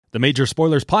The Major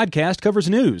Spoilers podcast covers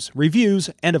news, reviews,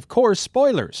 and of course,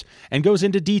 spoilers, and goes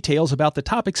into details about the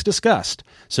topics discussed.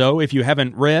 So if you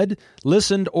haven't read,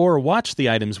 listened, or watched the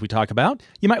items we talk about,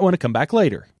 you might want to come back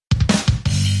later.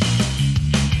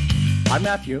 I'm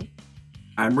Matthew.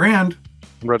 I'm Rand.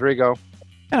 I'm Rodrigo.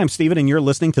 And I'm Steven, and you're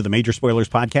listening to the Major Spoilers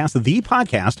podcast, the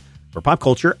podcast for pop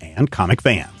culture and comic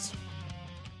fans.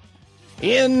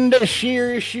 In this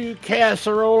year issue,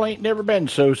 casserole ain't never been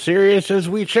so serious as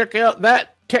we check out that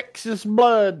Texas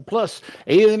blood, plus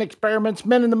alien experiments,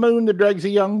 men in the moon, the drugs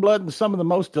of young blood, and some of the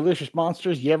most delicious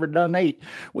monsters you ever done ate.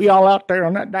 We all out there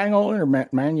on that dang old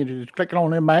internet, man. You're just clicking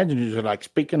on them ads, and you're just like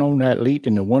speaking on that lead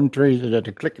in the one tree, that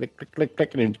to click,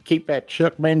 and keep that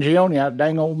Chuck Mangione out of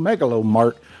dang old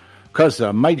Megalomart. Because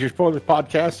the Major Spoilers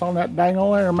podcast on that dang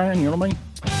old air, man. You know what I mean?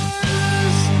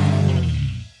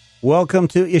 Welcome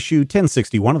to issue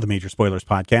 1061 of the Major Spoilers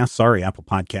podcast. Sorry, Apple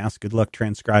Podcasts. Good luck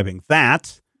transcribing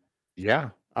that.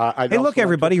 Yeah. Hey, look,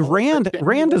 everybody. Rand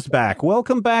is back.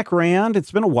 Welcome back, Rand.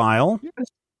 It's been a while. Yes.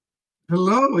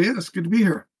 Hello. Yes, good to be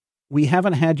here. We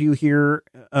haven't had you here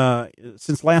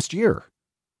since last year.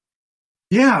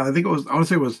 Yeah, I want to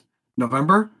say it was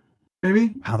November,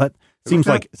 maybe. Wow, that seems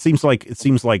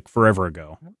like forever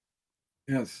ago.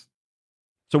 Yes.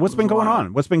 So what's been going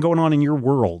on? What's been going on in your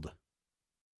world?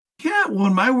 Yeah, well,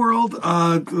 in my world,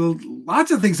 lots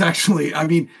of things, actually. I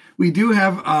mean, we do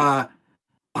have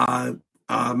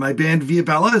my band Via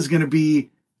Bella is going to be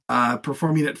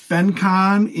performing at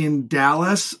FenCon in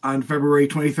Dallas on February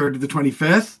 23rd to the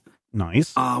 25th.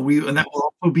 Nice. And that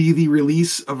will also be the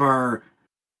release of our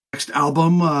next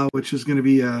album, which is going to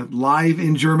be live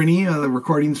in Germany. The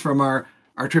recordings from our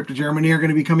trip to Germany are going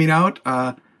to be coming out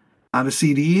on a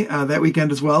CD that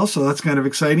weekend as well. So that's kind of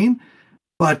exciting.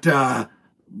 But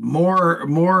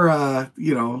more, I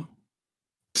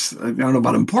don't know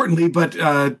about importantly, but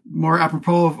more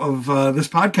apropos of this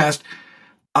podcast,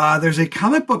 there's a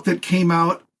comic book that came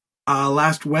out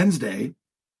last Wednesday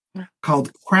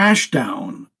called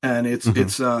Crashdown, and it's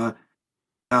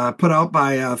put out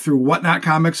by through Whatnot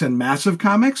Comics and Massive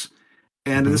Comics,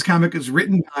 and this comic is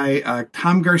written by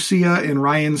Tom Garcia and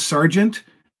Ryan Sargent.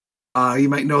 You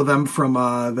might know them from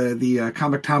the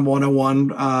Comic Tom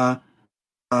 101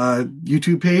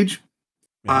 YouTube page.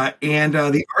 And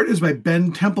the art is by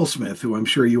Ben Templesmith, who I'm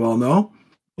sure you all know.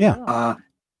 Yeah.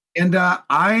 And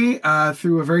I,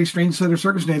 through a very strange set of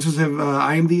circumstances,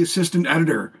 I am the assistant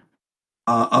editor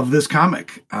of this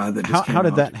comic. How did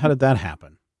that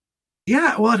happen?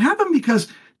 Yeah, well, it happened because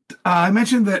I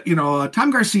mentioned that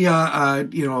Tom Garcia.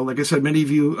 Like I said, many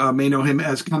of you may know him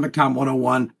as Comic Tom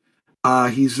 101.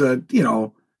 He's a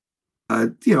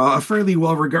fairly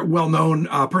well-known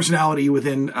personality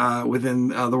within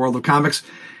the world of comics,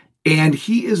 and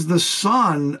he is the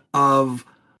son of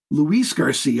Luis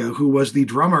Garcia, who was the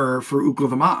drummer for Ookla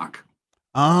the Mock.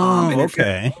 Oh,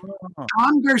 okay.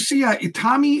 Tom Garcia,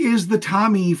 Tommy is the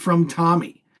Tommy from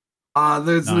Tommy.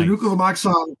 There's the Ookla the Mock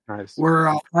song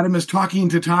where Adam is talking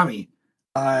to Tommy,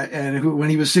 when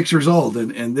he was 6 years old,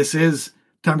 and this is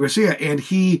Tom Garcia, and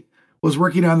he was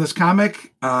working on this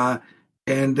comic.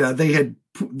 And they had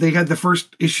the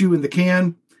first issue in the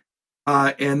can,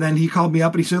 and then he called me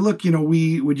up and he said, "Look,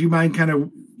 would you mind kind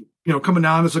of, coming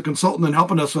on as a consultant and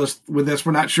helping us with this?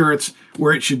 We're not sure it's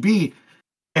where it should be."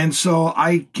 And so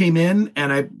I came in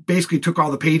and I basically took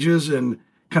all the pages and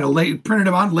kind of printed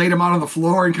them out, laid them out on the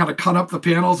floor, and kind of cut up the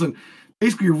panels and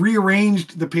basically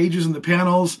rearranged the pages and the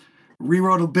panels,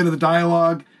 rewrote a bit of the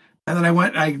dialogue. And then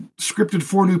I scripted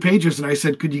 4 new pages, and I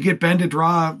said, "Could you get Ben to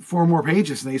draw 4 more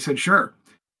pages?" And they said, "Sure."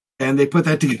 And they put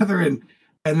that together, and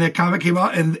the comic came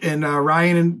out, and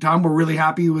Ryan and Tom were really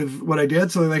happy with what I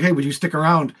did. So they're like, "Hey, would you stick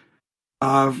around,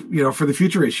 for the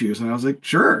future issues?" And I was like,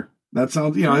 "Sure." That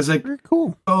sounds, I was like, very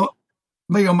cool. So,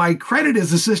 my credit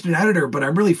is assistant editor, but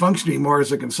I'm really functioning more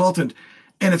as a consultant,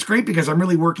 and it's great because I'm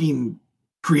really working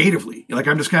creatively. Like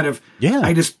I'm just kind of,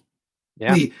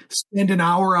 we spend an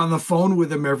hour on the phone with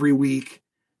them every week,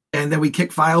 and then we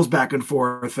kick files back and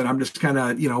forth. And I'm just kind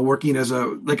of, working as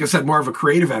like I said, more of a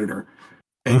creative editor.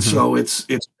 And so it's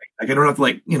like, I don't have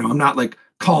to I'm not like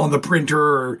calling the printer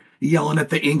or yelling at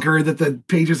the inker that the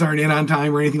pages aren't in on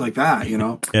time or anything like that,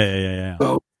 Yeah.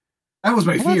 So that was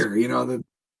my fear,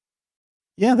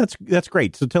 Yeah, that's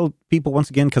great. So tell people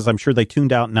once again, because I'm sure they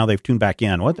tuned out and now they've tuned back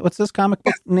in. What's this comic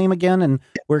book name again, and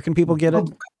where can people get it?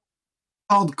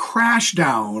 Called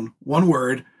Crashdown, one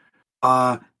word.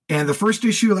 And the first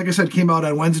issue, like I said, came out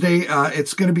on Wednesday.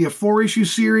 It's going to be a 4-issue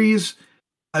series.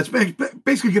 It's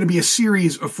basically going to be a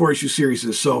series of 4-issue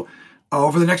series. So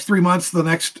over the next 3 months,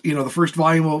 the first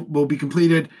volume will be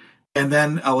completed, and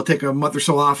then we'll take a month or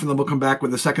so off, and then we'll come back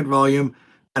with the second volume.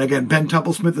 And again, Ben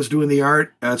Templesmith is doing the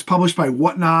art. It's published by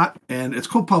Whatnot, and it's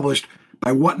co-published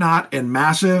by Whatnot and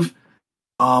Massive.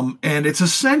 And it's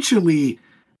essentially,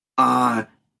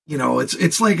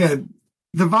 it's like the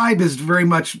vibe is very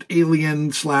much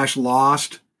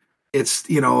Alien/Lost. It's,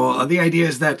 the idea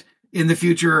is that in the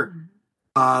future,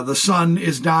 the sun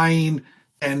is dying,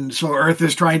 and so Earth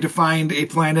is trying to find a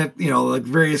planet. Like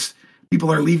various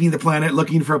people are leaving the planet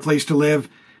looking for a place to live,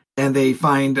 and they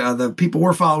find the people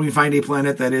we're following find a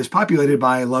planet that is populated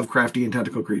by Lovecraftian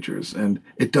tentacle creatures, and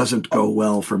it doesn't go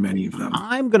well for many of them.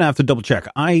 I'm going to have to double check.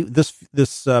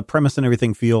 This premise and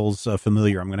everything feels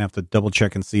familiar. I'm going to have to double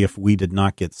check and see if we did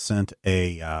not get sent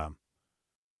a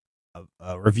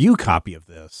review copy of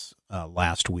this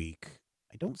last week.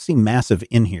 I don't see Massive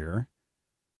in here,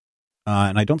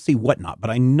 and I don't see Whatnot, but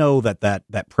I know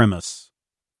that premise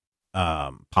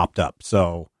popped up.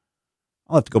 So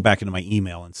I'll have to go back into my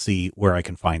email and see where I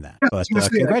can find that. But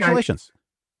congratulations.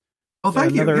 Oh,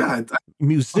 thank you. Yeah,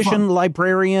 musician,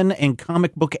 librarian, and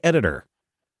comic book editor.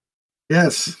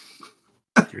 Yes.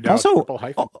 Also,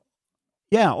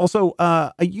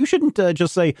 you shouldn't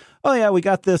just say, oh, yeah, we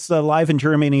got this Live in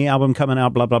Germany album coming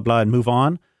out, blah, blah, blah, and move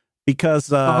on. Because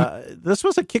this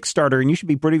was a Kickstarter, and you should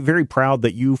be very proud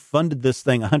that you funded this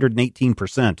thing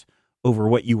 118% over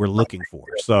what you were looking for.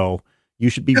 So you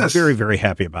should be very, very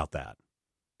happy about that.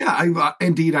 Yeah,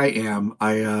 indeed I am.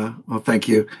 Well, thank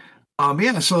you. And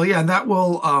that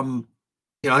will,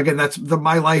 again, that's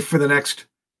my life for the next,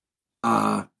 what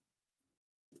I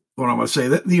want to say,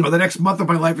 that, the next month of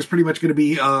my life is pretty much going to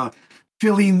be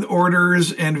filling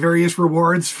orders and various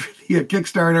rewards for the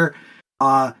Kickstarter.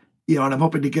 And I'm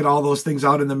hoping to get all those things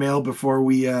out in the mail before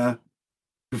we head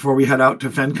out to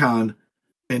FenCon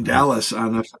in Dallas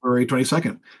on February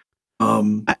 22nd.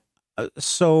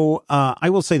 So I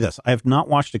will say this. I have not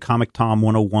watched a Comic Tom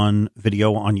 101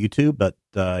 video on YouTube, but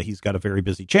he's got a very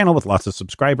busy channel with lots of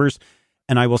subscribers.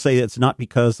 And I will say it's not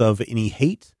because of any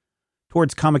hate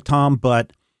towards Comic Tom,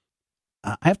 but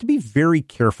I have to be very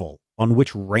careful on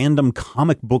which random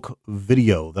comic book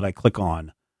video that I click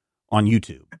on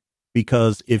YouTube.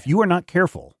 Because if you are not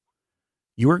careful,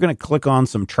 you are going to click on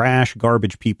some trash,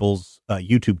 garbage people's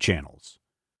YouTube channels.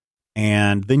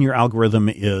 And then your algorithm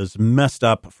is messed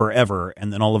up forever.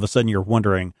 And then all of a sudden you're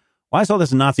wondering, why is all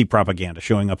this Nazi propaganda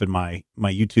showing up in my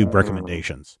YouTube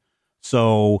recommendations?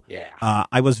 So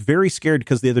I was very scared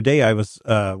because the other day I was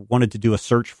wanted to do a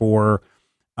search for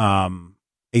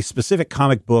a specific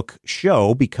comic book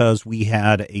show because we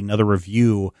had another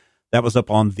review that was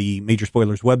up on the Major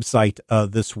Spoilers website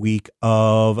this week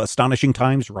of Astonishing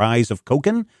Times: Rise of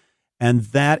Koken. And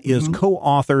that is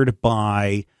co-authored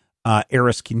by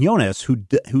Eris Quinones, who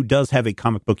does have a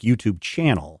comic book YouTube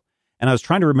channel. And I was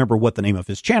trying to remember what the name of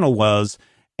his channel was.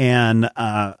 And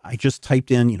I just typed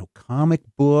in, comic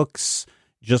books,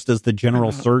 just as the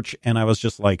general search. And I was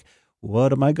just like,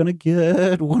 what am I going to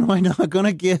get? What am I not going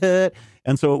to get?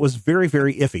 And so it was very,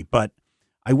 very iffy. But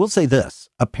I will say this,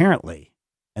 apparently,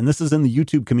 and this is in the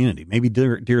YouTube community, maybe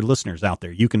dear listeners out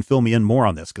there, you can fill me in more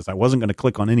on this because I wasn't going to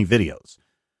click on any videos.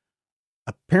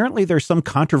 Apparently there's some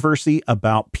controversy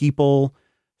about people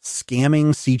scamming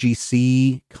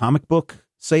CGC comic book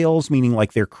sales, meaning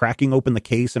like they're cracking open the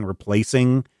case and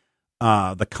replacing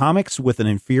the comics with an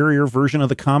inferior version of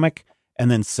the comic and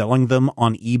then selling them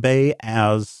on eBay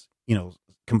as,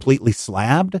 completely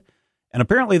slabbed. And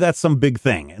apparently that's some big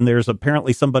thing. And there's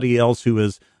apparently somebody else who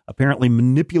is apparently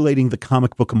manipulating the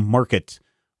comic book market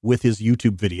with his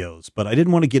YouTube videos. But I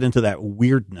didn't want to get into that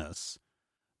weirdness.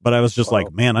 But I was just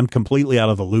like, man, I'm completely out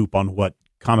of the loop on what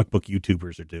comic book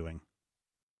YouTubers are doing.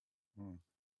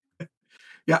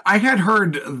 Yeah, I had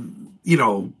heard,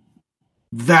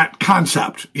 that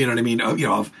concept, you know what I mean?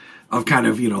 Of kind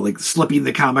of, like slipping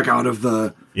the comic out of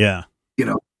the,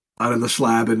 out of the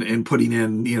slab and putting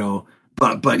in,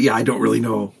 but yeah, I don't really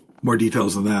know more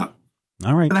details than that.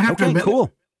 All right. And I have to admit,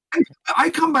 cool. I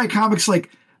come by comics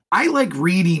I like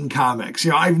reading comics.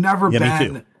 I've never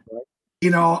been,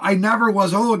 I never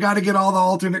was, I got to get all the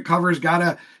alternate covers,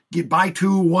 got to buy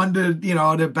two, one to,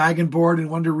 to bag and board and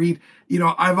one to read.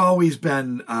 I've always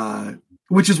been,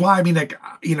 which is why,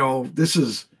 this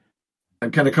is, I'm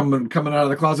kind of coming out of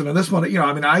the closet on this one.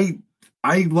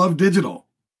 I love digital.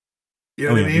 You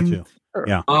know what I mean? Me too.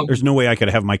 Yeah. There's no way I could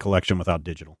have my collection without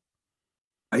digital.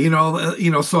 So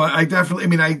I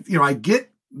definitely, I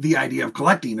get the idea of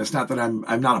collecting. It's not that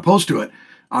I'm not opposed to it,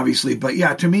 obviously, but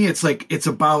yeah, to me, it's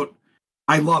about,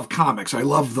 I love comics. I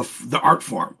love the art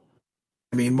form.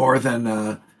 More than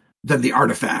the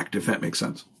artifact, if that makes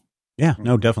sense. Yeah,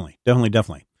 no, definitely.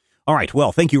 All right.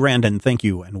 Well, thank you, Rand, and thank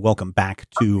you, and welcome back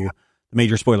to the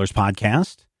Major Spoilers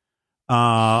podcast.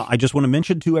 I just want to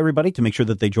mention to everybody to make sure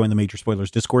that they join the Major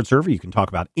Spoilers Discord server. You can talk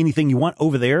about anything you want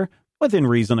over there within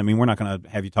reason. I mean, we're not going to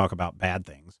have you talk about bad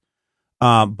things.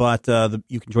 But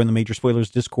you can join the Major Spoilers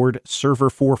Discord server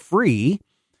for free.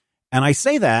 And I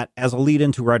say that as a lead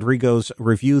into Rodrigo's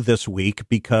review this week,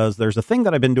 because there's a thing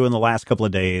that I've been doing the last couple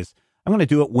of days. I'm going to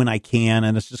do it when I can,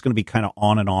 and it's just going to be kind of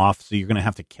on and off. So you're going to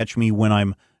have to catch me when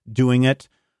I'm doing it.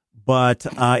 But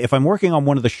if I'm working on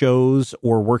one of the shows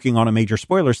or working on a Major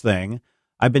Spoilers thing,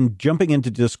 I've been jumping into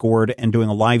Discord and doing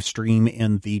a live stream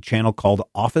in the channel called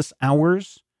Office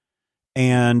Hours.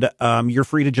 And you're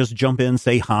free to just jump in,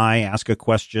 say hi, ask a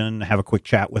question, have a quick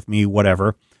chat with me,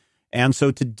 whatever. And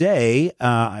so today,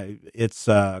 it's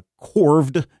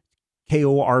Corvd,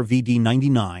 Korvd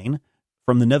 99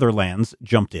 from the Netherlands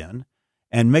jumped in.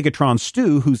 And Megatron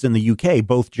Stu, who's in the UK,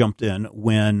 both jumped in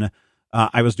when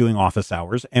I was doing Office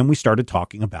Hours, and we started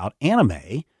talking about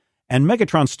anime. And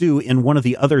Megatron Stu, in one of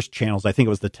the other channels, I think it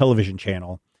was the television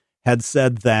channel, had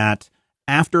said that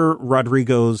after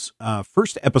Rodrigo's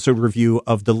first episode review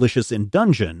of Delicious in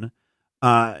Dungeon,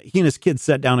 he and his kids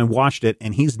sat down and watched it,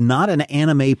 and he's not an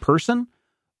anime person,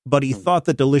 but he thought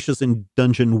that Delicious in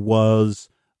Dungeon was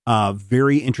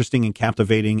very interesting and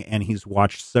captivating, and he's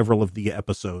watched several of the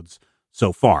episodes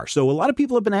so far. So a lot of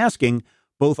people have been asking,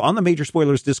 both on the Major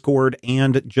Spoilers Discord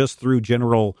and just through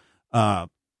general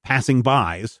passing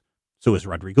bys, so is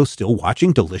Rodrigo still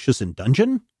watching Delicious in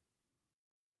Dungeon?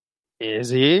 Is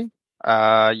he?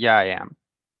 Yeah, I am.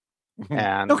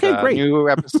 And okay, great. New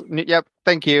episode. Yep,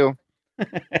 thank you.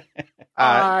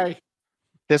 Hi.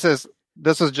 This is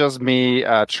just me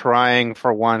trying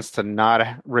for once to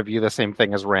not review the same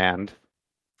thing as Rand.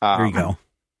 There you go.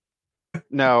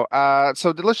 No,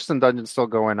 so Delicious in Dungeon still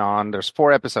going on. There's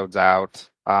 4 episodes out.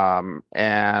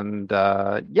 And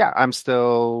I'm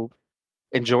still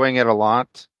enjoying it a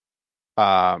lot.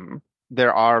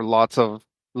 There are lots of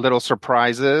little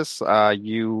surprises.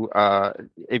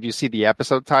 If you see the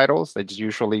episode titles, it's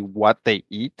usually what they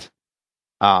eat.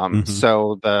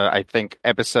 So I think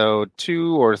episode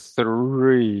 2 or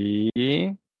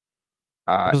 3.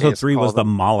 Episode 3 was the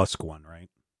mollusk one, right?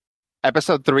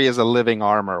 Episode 3 is a living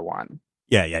armor one.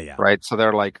 Yeah. Right. So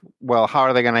they're like, well, how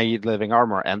are they going to eat living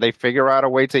armor? And they figure out a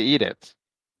way to eat it.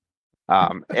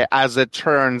 As it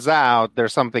turns out,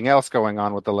 there's something else going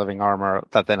on with the living armor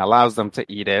that then allows them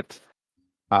to eat it.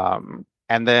 And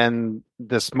then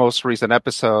this most recent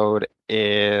episode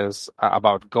is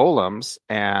about golems,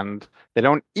 and they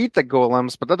don't eat the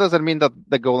golems, but that doesn't mean that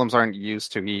the golems aren't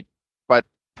used to eat. But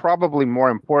probably more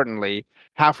importantly,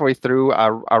 halfway through,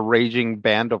 a raging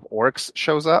band of orcs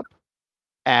shows up,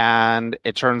 and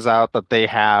it turns out that they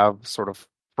have sort of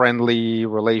friendly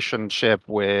relationship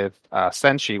with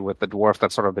Senshi, with the dwarf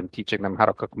that's sort of been teaching them how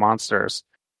to cook monsters.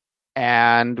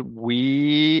 And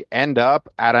we end up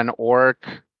at an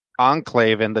orc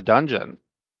enclave in the dungeon.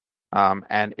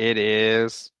 And it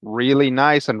is really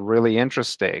nice and really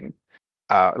interesting.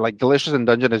 Like Delicious in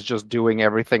Dungeon is just doing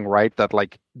everything right that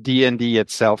like D&D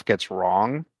itself gets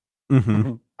wrong.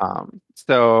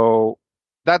 So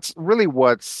that's really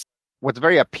what's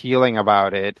very appealing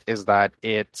about it, is that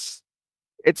it's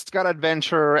got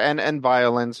adventure and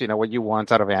violence, what you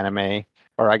want out of anime,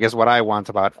 or I guess what I want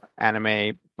about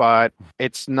anime, but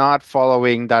it's not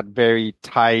following that very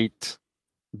tight,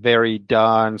 very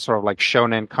done sort of like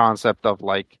shonen concept of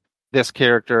like this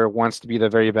character wants to be the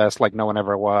very best like no one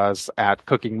ever was at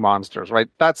cooking monsters, right?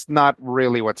 That's not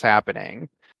really what's happening.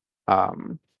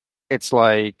 It's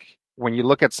like when you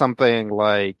look at something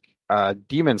like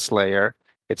Demon Slayer,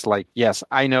 it's like, yes,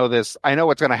 I know this. I know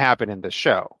what's going to happen in this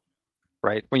show,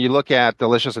 right? When you look at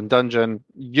Delicious in Dungeon,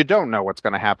 you don't know what's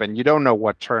going to happen. You don't know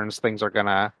what turns things are going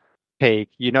to take.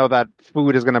 You know that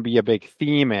food is going to be a big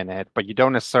theme in it, but you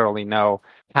don't necessarily know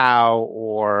how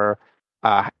or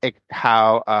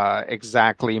how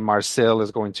exactly Marcel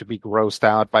is going to be grossed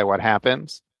out by what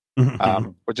happens,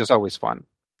 which is always fun.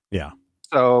 Yeah.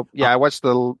 So yeah, I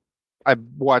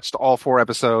watched all 4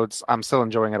 episodes. I'm still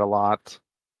enjoying it a lot.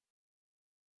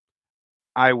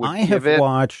 I was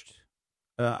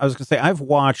going to say, I've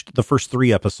watched the first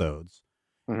 3 episodes.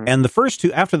 And the first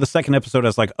 2, after the second episode, I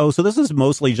was like, oh, so this is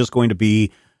mostly just going to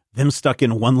be them stuck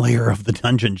in one layer of the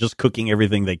dungeon, just cooking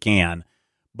everything they can.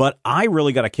 But I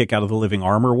really got a kick out of the living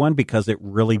armor one, because it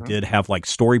really did have like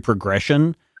story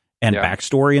progression and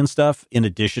backstory and stuff, in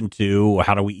addition to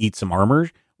how do we eat some armor,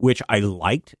 which I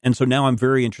liked. And so now I'm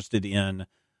very interested in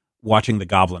watching the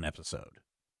Goblin episode.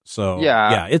 So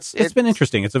yeah, it's been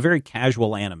interesting. It's a very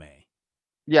casual anime.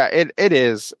 Yeah, it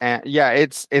is. And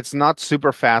it's not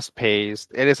super fast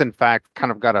paced. It is in fact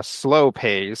kind of got a slow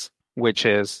pace, which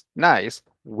is nice.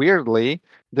 weirdly,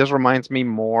 this reminds me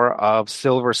more of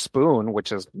Silver Spoon,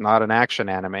 which is not an action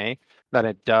anime, than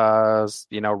it does,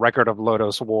 Record of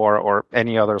Lodoss War or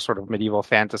any other sort of medieval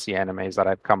fantasy animes that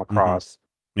I've come across.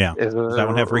 Yeah. Does that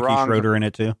one have Ricky Schroeder in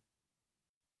it too?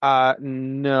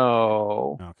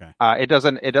 No. Okay. It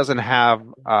doesn't have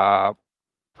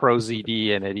Pro ZD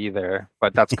in it either,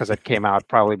 but that's because it came out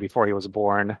probably before he was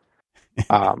born.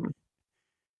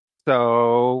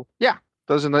 So yeah,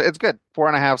 it's good.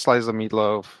 4.5 slices of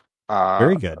meatloaf.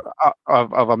 Very good.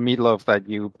 Of a meatloaf that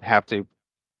you have to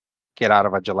get out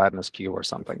of a gelatinous cube or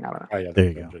something. I don't know. Oh, yeah, there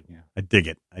you go. Yeah. I dig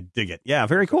it. Yeah,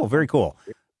 very cool. Very cool.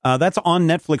 That's on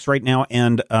Netflix right now,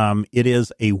 and it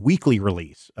is a weekly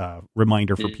release.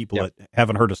 Reminder for people that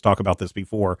haven't heard us talk about this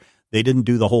before. They didn't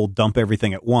do the whole dump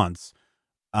everything at once.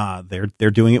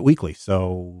 They're doing it weekly.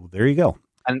 So there you go.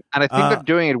 And I think they're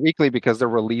doing it weekly because they're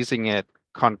releasing it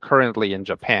concurrently in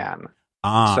Japan.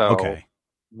 Okay.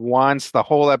 Once the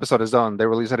whole episode is done, they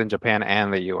release it in Japan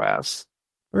and the US.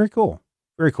 Very cool.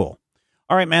 Very cool.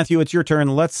 All right, Matthew, it's your turn.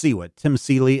 Let's see what Tim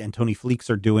Seeley and Tony Fleeks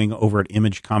are doing over at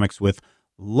Image Comics with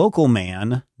Local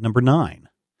Man number 9.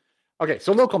 Okay,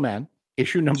 so Local Man,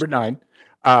 issue number 9,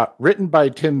 written by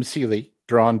Tim Seeley,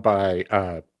 drawn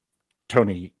by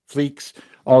Tony Fleeks,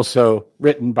 also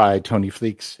written by Tony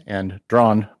Fleeks and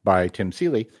drawn by Tim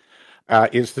Seeley,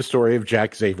 is the story of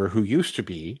Jack Xaver, who used to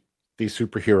be the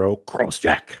superhero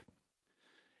Crossjack.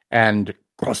 And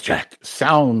Crossjack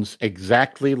sounds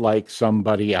exactly like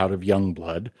somebody out of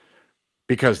Youngblood,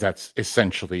 because that's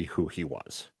essentially who he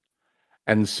was.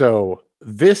 And so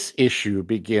this issue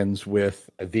begins with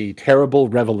the terrible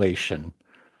revelation.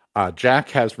 Jack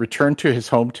has returned to his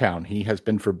hometown. He has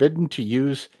been forbidden to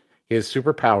use his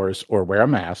superpowers or wear a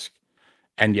mask,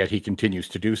 and yet he continues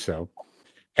to do so.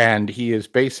 And he is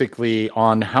basically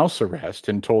on house arrest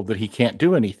and told that he can't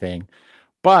do anything,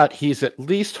 but he's at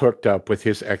least hooked up with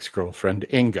his ex-girlfriend,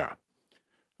 Inga,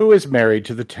 who is married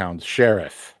to the town's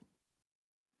sheriff.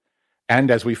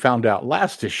 And as we found out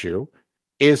last issue,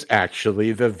 is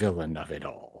actually the villain of it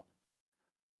all.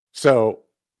 So,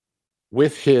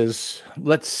 with his,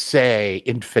 let's say,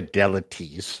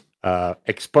 infidelities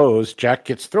exposed, Jack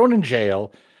gets thrown in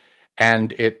jail,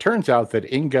 and it turns out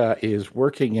that Inga is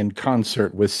working in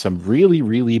concert with some really,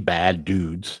 really bad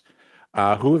dudes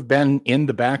who have been in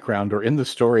the background or in the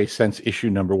story since issue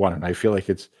number 1. And I feel like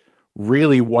it's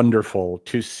really wonderful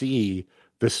to see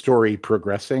the story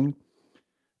progressing,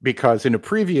 because in a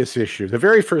previous issue, the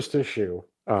very first issue,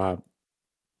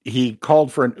 he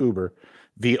called for an Uber.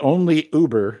 The only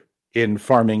Uber in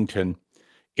Farmington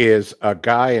is a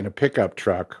guy in a pickup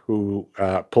truck who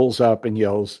pulls up and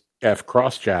yells F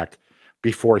Crossjack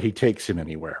before he takes him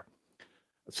anywhere.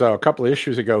 So a couple of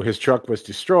issues ago, his truck was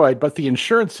destroyed, but the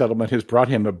insurance settlement has brought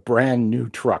him a brand new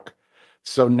truck.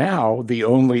 So now the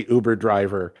only Uber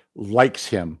driver likes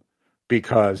him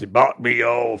because he bought me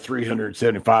all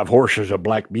 375 horses of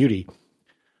Black Beauty.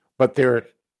 But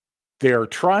they're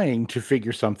trying to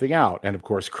figure something out. And of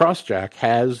course, Crossjack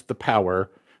has the power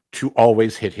to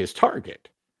always hit his target.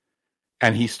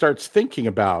 And he starts thinking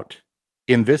about,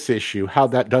 in this issue, how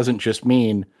that doesn't just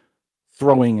mean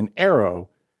throwing an arrow.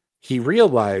 He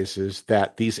realizes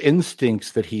that these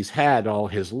instincts that he's had all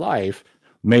his life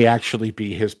may actually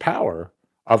be his power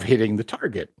of hitting the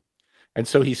target. And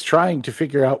so he's trying to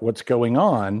figure out what's going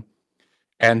on.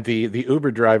 And the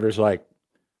Uber driver's like,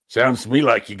 sounds to me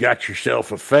like you got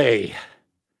yourself a fae.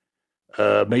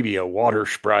 Maybe a water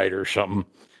sprite or something.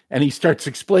 And he starts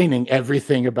explaining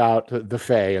everything about the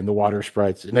fae and the water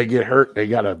sprites. And they get hurt. They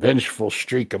got a vengeful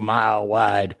streak a mile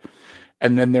wide.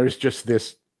 And then there's just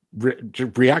this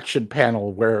reaction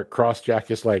panel where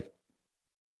Crossjack is like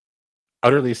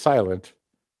utterly silent.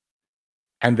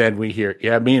 And then we hear,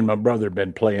 yeah, me and my brother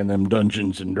been playing them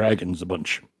Dungeons and Dragons a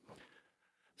bunch.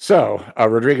 So,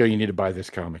 Rodrigo, you need to buy this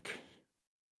comic.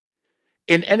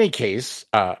 In any case,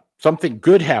 something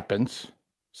good happens,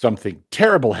 something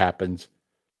terrible happens,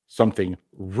 something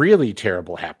really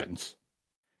terrible happens,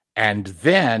 and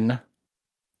then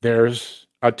there's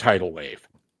a tidal wave.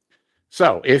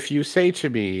 So if you say to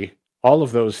me, all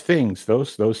of those things,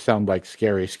 those sound like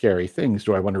scary, scary things,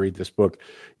 do I want to read this book?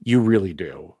 You really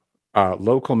do.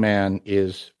 Local Man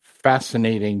is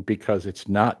fascinating because it's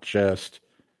not just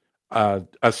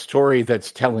a story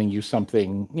that's telling you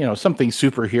something, something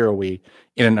superhero-y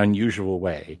in an unusual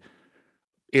way.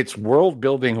 It's world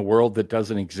building a world that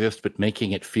doesn't exist, but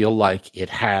making it feel like it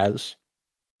has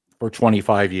for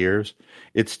 25 years.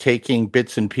 It's taking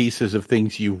bits and pieces of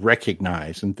things you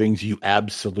recognize and things you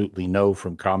absolutely know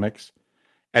from comics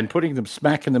and putting them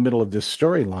smack in the middle of this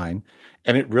storyline.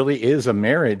 And it really is a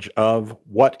marriage of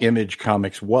what Image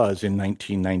Comics was in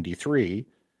 1993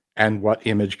 and what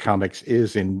Image Comics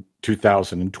is in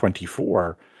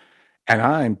 2024. And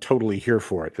I'm totally here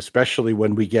for it, especially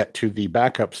when we get to the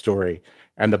backup story.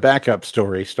 And the backup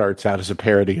story starts out as a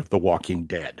parody of The Walking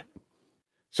Dead.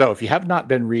 So if you have not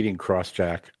been reading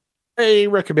Crossjack, I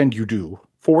recommend you do.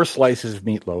 4 slices of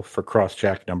meatloaf for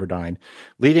Crossjack number 9,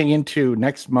 leading into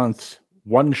next month's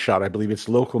one shot. I believe it's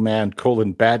Local Man: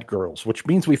 Bad Girls, which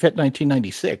means we've hit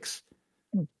 1996.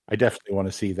 I definitely want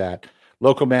to see that.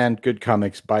 Local Man, good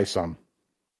comics, buy some.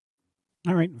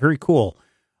 All right, very cool.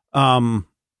 Yeah,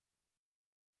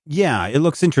 it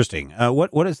looks interesting.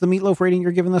 What is the meatloaf rating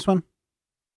you're giving this one?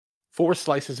 4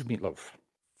 slices of meatloaf.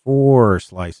 4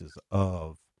 slices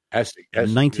of as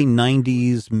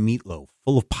 1990s meatloaf,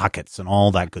 full of pockets and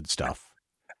all that good stuff.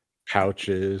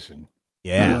 Pouches and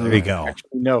there you go.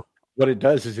 Actually, no, what it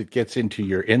does is it gets into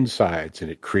your insides and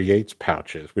it creates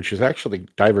pouches, which is actually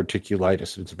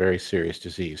diverticulitis. It's a very serious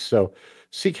disease. So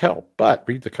seek help, but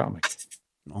read the comic.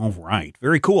 All right,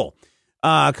 very cool.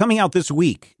 Coming out this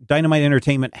week, Dynamite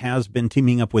Entertainment has been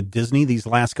teaming up with Disney these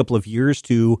last couple of years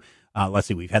to, let's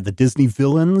see, we've had the Disney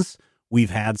villains, we've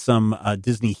had some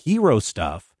Disney hero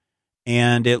stuff,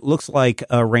 and it looks like,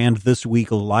 Rand, this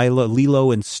week, Lilo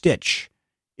and Stitch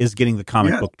is getting the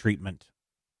comic book treatment.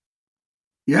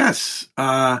 Yes.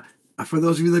 For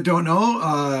those of you that don't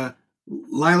know,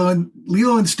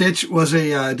 Lilo and Stitch was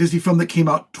a Disney film that came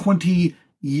out 20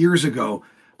 years ago.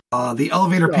 The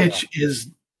elevator pitch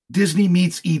is Disney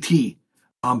meets E.T.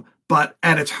 But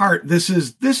at its heart, this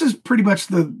is pretty much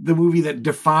the movie that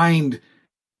defined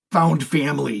found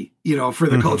family, for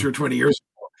the culture 20 years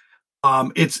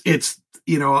ago. It's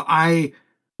I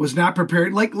was not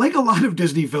prepared, like a lot of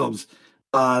Disney films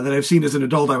that I've seen as an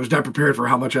adult. I was not prepared for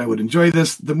how much I would enjoy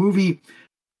the movie.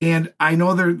 And I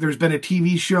know there's been a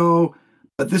TV show,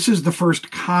 but this is the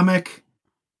first comic,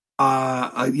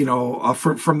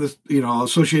 from this,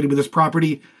 associated with this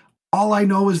property. All I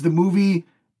know is the movie,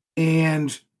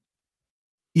 and,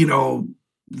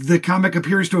 the comic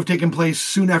appears to have taken place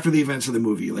soon after the events of the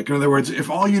movie. Like, in other words, if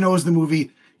all you know is the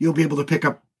movie, you'll be able to pick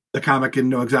up the comic and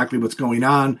know exactly what's going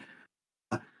on.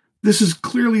 This is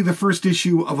clearly the first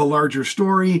issue of a larger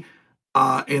story,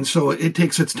 and so it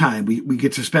takes its time. We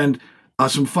get to spend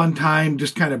some fun time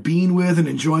just kind of being with and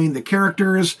enjoying the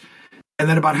characters. And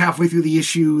then about halfway through the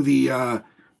issue,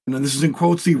 and this is in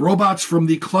quotes, the robots from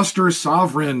the Cluster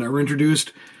Sovereign are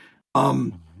introduced,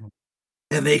 and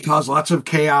they cause lots of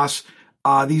chaos.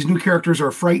 These new characters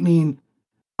are frightening,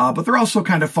 but they're also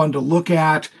kind of fun to look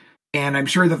at. And I'm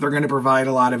sure that they're going to provide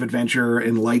a lot of adventure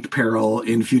and light peril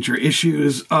in future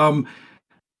issues. Like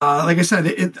I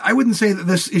said, I wouldn't say that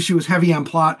this issue is heavy on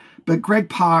plot, but Greg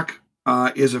Pak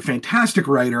is a fantastic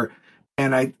writer,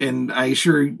 and I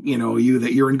assure you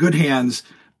that you're in good hands.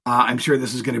 I'm sure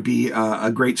this is going to be a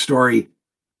great story.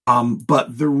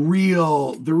 But the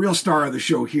real star of the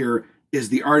show here is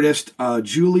the artist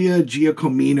Julia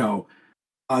Giacomino.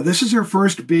 This is her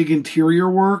first big interior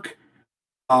work,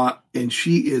 and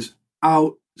she is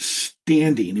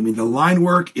outstanding. I mean, the line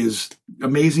work is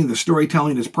amazing. The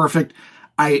storytelling is perfect.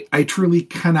 I truly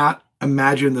cannot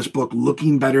imagine this book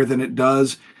looking better than it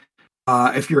does.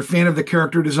 If you're a fan of the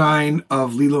character design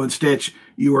of Lilo and Stitch,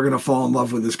 you are going to fall in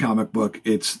love with this comic book.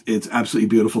 It's absolutely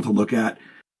beautiful to look at.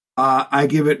 I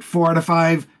give it 4 out of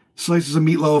 5 slices of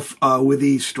meatloaf with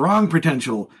the strong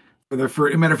potential for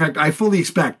a matter of fact, I fully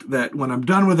expect that when I'm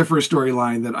done with the first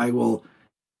storyline that I will,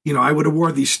 I would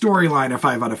award the storyline a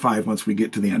 5 out of 5 once we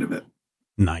get to the end of it.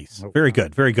 Nice. Very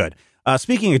good. Very good.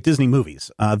 Speaking of Disney movies,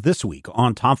 this week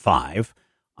on Top 5,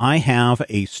 I have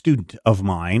a student of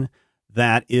mine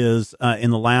that is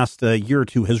in the last year or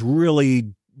two has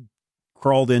really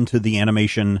crawled into the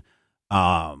animation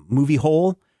movie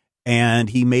hole, and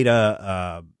he made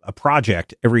a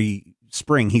project. Every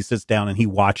spring he sits down and he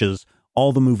watches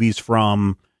all the movies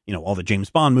from, all the James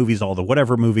Bond movies, all the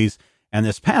whatever movies. And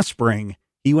this past spring,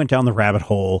 he went down the rabbit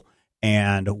hole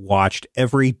and watched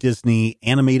every Disney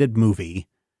animated movie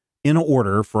in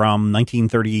order from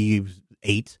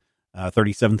 1938,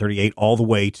 37, 38, all the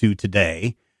way to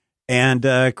today. And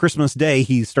Christmas Day,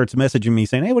 he starts messaging me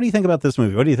saying, "Hey, what do you think about this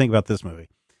movie? What do you think about this movie?"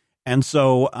 And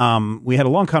so we had a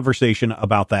long conversation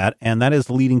about that. And that is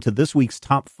leading to this week's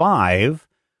Top 5,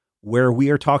 where we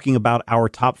are talking about our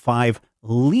top 5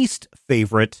 least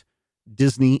favorite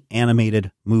Disney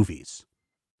animated movies.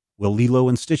 Will Lilo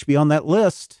and Stitch be on that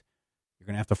list? You're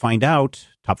going to have to find out.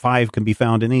 Top 5 can be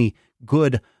found in any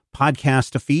good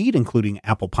podcast feed, including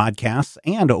Apple Podcasts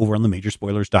and over on the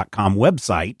Majorspoilers.com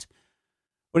website.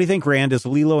 What do you think, Rand? Is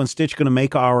Lilo and Stitch going to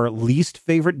make our least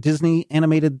favorite Disney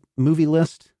animated movie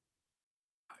list?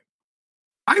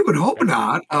 I would hope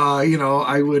not. I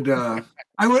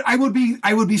I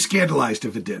would be scandalized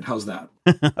if it did. How's that?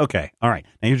 Okay. All right.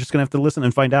 Now you're just going to have to listen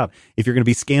and find out if you're going to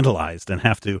be scandalized and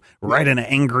have to write an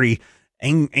angry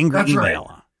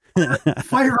email. Right.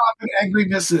 Fire off an angry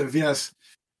missive. Yes.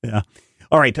 Yeah.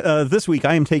 All right. This week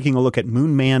I am taking a look at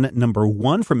Moon Man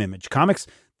 #1 from Image Comics.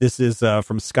 This is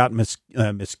from Scott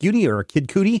Mescudi or Kid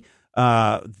Cudi,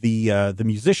 the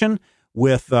musician,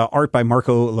 with art by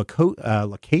Marco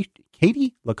Lacoti.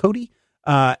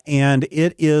 And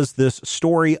it is this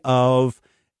story of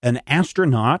an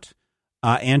astronaut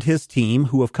and his team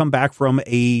who have come back from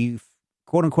a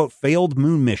quote unquote failed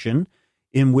moon mission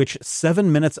in which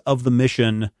 7 minutes of the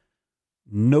mission,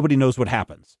 nobody knows what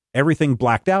happens. Everything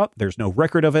blacked out. There's no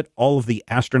record of it. All of the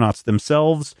astronauts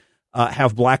themselves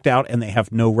have blacked out and they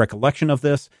have no recollection of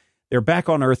this. They're back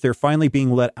on Earth. They're finally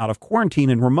being let out of quarantine.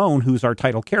 And Ramon, who's our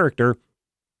title character,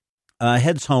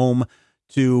 heads home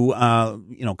to,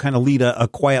 kind of lead a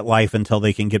quiet life until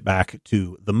they can get back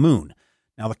to the moon.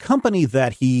 Now, the company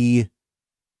that he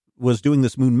was doing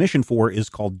this moon mission for is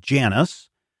called Janus.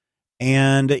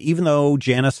 And even though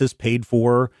Janus has paid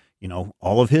for,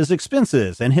 all of his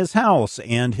expenses and his house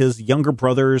and his younger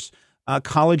brother's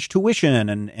college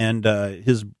tuition and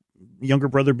his younger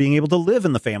brother being able to live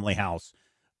in the family house,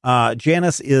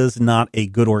 Janus is not a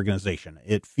good organization.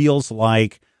 It feels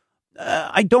like,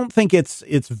 I don't think it's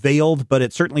veiled, but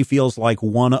it certainly feels like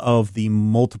one of the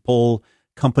multiple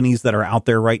companies that are out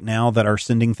there right now that are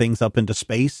sending things up into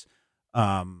space.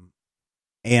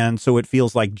 And so it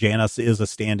feels like Janus is a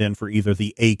stand-in for either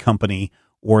the A company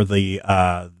or the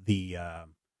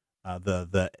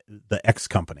X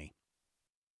company.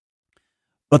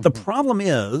 But the problem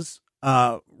is,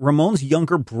 Ramon's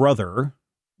younger brother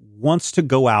wants to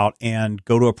go out and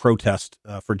go to a protest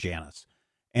for Janus.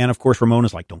 And of course, Ramon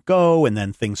is like, don't go. And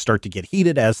then things start to get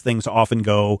heated, as things often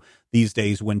go these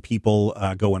days when people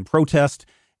go and protest.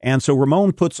 And so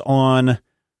Ramon puts on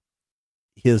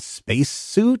his space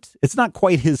suit. It's not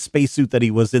quite his space suit that he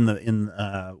was in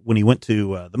when he went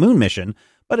to the moon mission,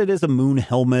 but it is a moon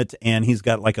helmet. And he's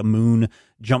got like a moon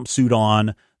jumpsuit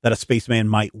on that a spaceman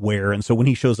might wear. And so when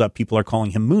he shows up, people are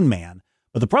calling him Moon Man.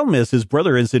 But the problem is his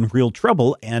brother is in real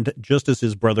trouble. And just as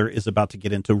his brother is about to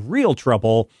get into real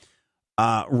trouble,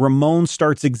 Ramon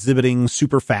starts exhibiting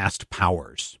super fast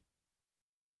powers.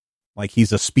 Like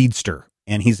he's a speedster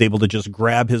and he's able to just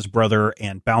grab his brother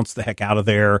and bounce the heck out of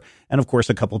there. And of course,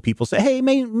 a couple of people say, hey,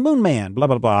 Moon Man, blah,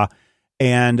 blah, blah.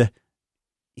 And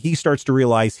he starts to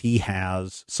realize he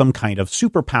has some kind of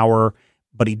superpower,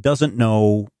 but he doesn't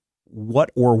know what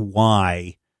or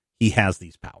why he has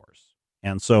these powers.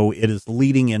 And so it is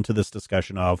leading into this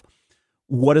discussion of,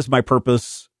 what is my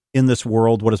purpose in this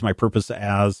world? What is my purpose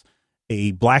as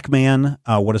a black man?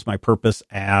 What is my purpose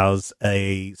as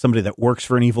somebody that works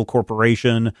for an evil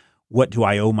corporation? What do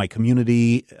I owe my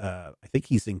community? I think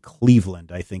he's in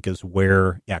Cleveland,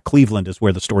 Cleveland is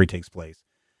where the story takes place.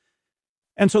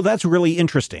 And so that's really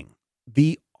interesting.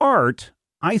 The art,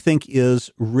 I think, is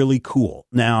really cool.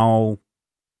 Now,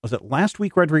 was it last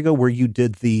week, Rodrigo, where you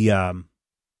did the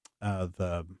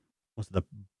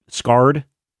Scarred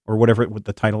or whatever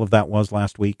the title of that was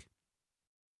last week?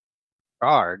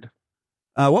 Scarred.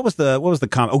 What was the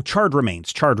comment? Oh, Charred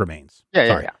Remains.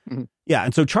 Yeah. Mm-hmm. Yeah.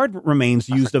 And so Charred Remains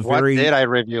used a very. What did I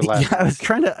review last? Yeah, I was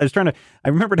trying to. I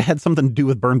remembered it had something to do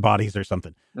with burned bodies or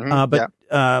something.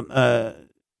 Mm-hmm.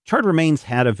 Charred Remains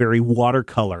had a very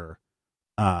watercolor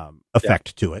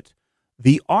effect to it.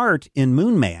 The art in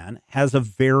Moon Man has a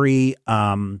very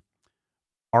art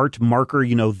marker.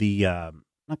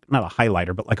 Not a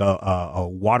highlighter, but like a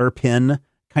water pen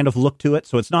kind of look to it.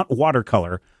 So it's not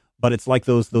watercolor, but it's like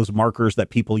those markers that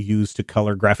people use to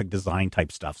color graphic design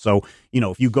type stuff. So,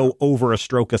 if you go over a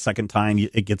stroke a second time,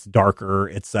 it gets darker,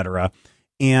 etc.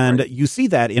 And you see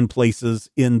that in places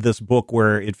in this book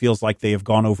where it feels like they have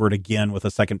gone over it again with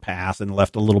a second pass and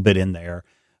left a little bit in there.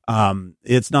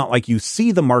 It's not like you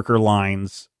see the marker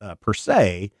lines per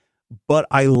se, but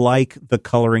I like the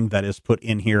coloring that is put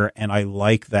in here. And I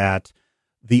like that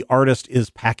the artist is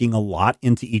packing a lot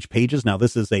into each pages. Now,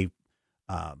 this is a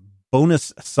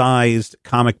bonus-sized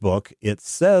comic book. It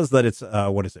says that it's,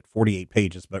 48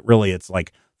 pages, but really it's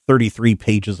like 33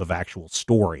 pages of actual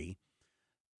story.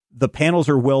 The panels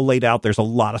are well laid out. There's a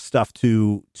lot of stuff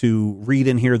to read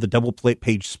in here. The double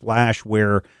page splash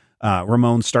where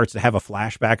Ramon starts to have a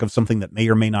flashback of something that may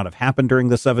or may not have happened during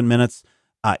the 7 minutes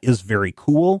is very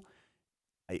cool.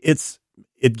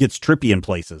 It gets trippy in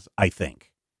places, I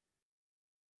think.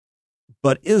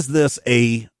 But is this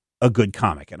a good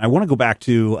comic? And I want to go back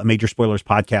to a Major Spoilers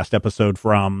podcast episode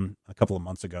from a couple of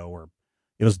months ago, or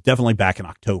it was definitely back in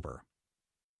October,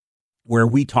 where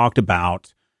we talked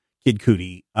about Kid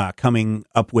Cudi coming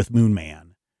up with Moon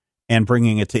Man and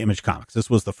bringing it to Image Comics. This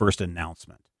was the first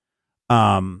announcement.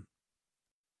 And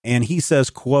he says,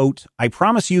 quote, "I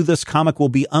promise you this comic will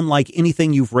be unlike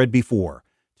anything you've read before.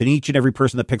 To each and every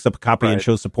person that picks up a copy and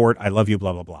shows support, I love you,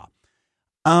 blah, blah, blah."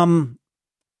 I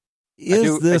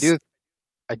do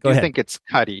think it's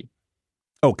Cuddy.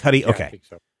 Oh, Cuddy. Yeah, okay. I think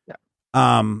so. Yeah.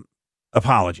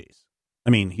 Apologies. I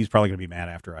mean, he's probably going to be mad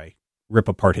after I rip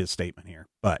apart his statement here,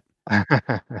 but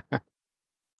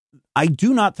I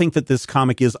do not think that this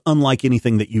comic is unlike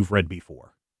anything that you've read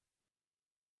before.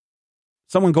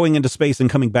 Someone going into space and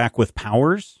coming back with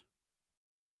powers.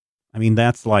 I mean,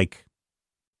 that's like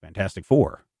Fantastic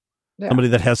Four. Yeah. Somebody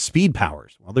that has speed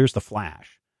powers. Well, there's the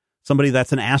Flash. Somebody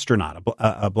that's an astronaut,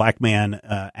 a black man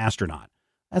astronaut.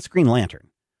 That's Green Lantern.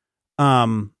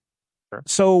 Sure.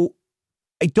 So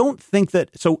I don't think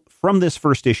that. So from this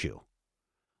first issue,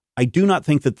 I do not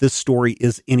think that this story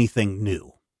is anything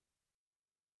new.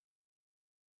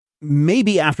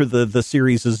 Maybe after the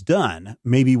series is done,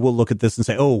 maybe we'll look at this and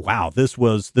say, "Oh, wow, this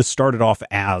started off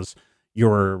as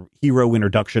your hero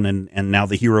introduction, and now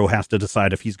the hero has to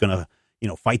decide if he's going to,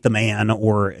 fight the man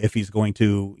or if he's going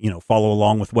to, follow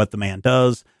along with what the man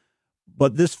does."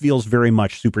 But this feels very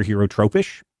much superhero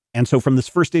tropish. And so from this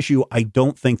first issue, I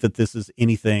don't think that this is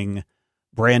anything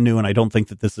brand new, and I don't think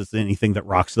that this is anything that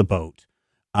rocks the boat.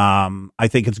 I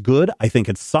think it's good. I think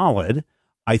it's solid.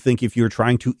 I think if you're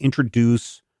trying to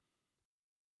introduce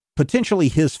potentially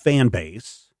his fan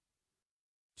base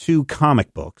to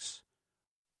comic books,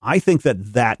 I think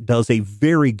that does a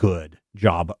very good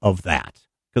job of that,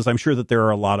 because I'm sure that there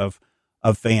are a lot of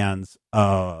fans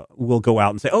will go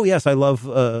out and say, "Oh yes, I love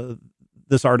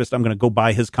this artist. I'm going to go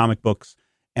buy his comic books."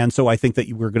 And so I think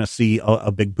that we're going to see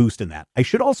a big boost in that. I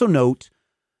should also note,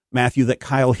 Matthew, that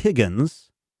Kyle Higgins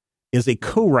is a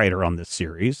co-writer on this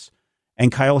series,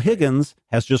 and Kyle Higgins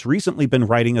has just recently been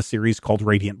writing a series called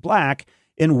Radiant Black,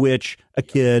 in which a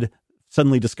kid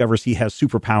suddenly discovers he has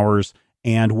superpowers,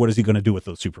 and what is he going to do with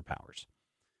those superpowers?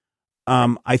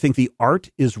 I think the art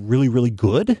is really, really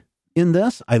good in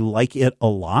this. I like it a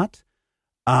lot.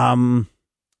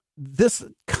 This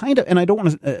kind of, and I don't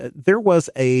want to, there was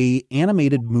a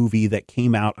animated movie that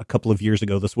came out a couple of years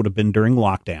ago. This would have been during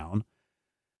lockdown.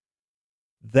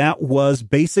 That was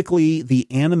basically the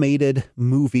animated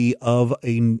movie of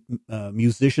a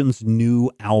musician's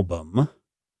new album.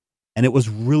 And it was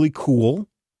really cool.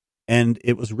 And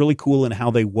it was really cool in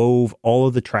how they wove all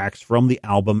of the tracks from the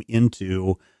album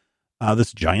into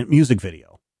this giant music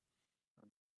video.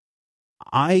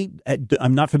 I'm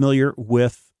not familiar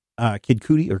with Kid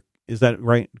Cudi, or is that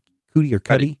right? Cudi or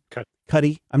Cuddy?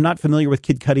 Cuddy. I'm not familiar with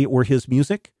Kid Cudi or his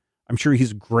music. I'm sure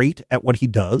he's great at what he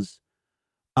does.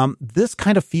 This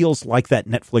kind of feels like that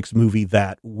Netflix movie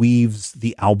that weaves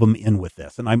the album in with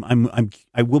this. And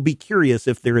I will be curious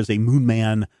if there is a Moon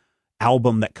Man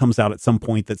album that comes out at some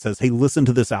point that says, "Hey, listen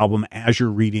to this album as you're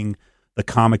reading the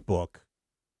comic book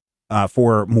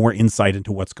for more insight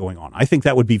into what's going on." I think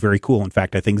that would be very cool. In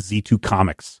fact, I think Z2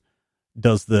 Comics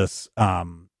does this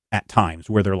at times,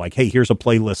 where they're like, "Hey, here's a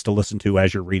playlist to listen to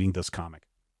as you're reading this comic."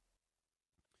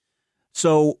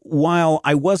 So while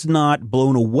I was not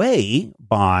blown away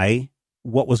by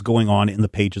what was going on in the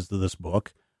pages of this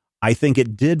book, I think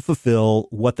it did fulfill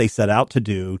what they set out to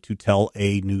do, to tell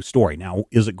a new story. Now,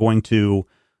 is it going to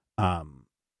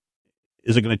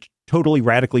totally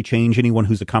radically change anyone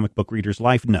who's a comic book reader's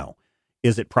life? No.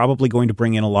 Is it probably going to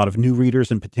bring in a lot of new readers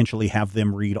and potentially have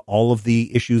them read all of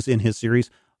the issues in his series?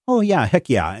 Oh yeah, heck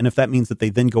yeah. And if that means that they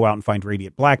then go out and find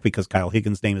Radiant Black because Kyle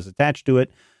Higgins' name is attached to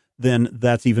it, then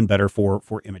that's even better for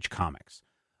Image Comics.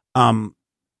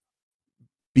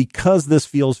 Because this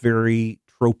feels very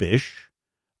tropish,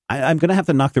 I'm going to have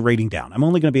to knock the rating down. I'm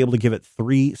only going to be able to give it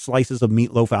 3 slices of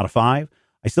meatloaf out of 5.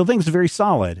 I still think it's very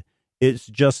solid. It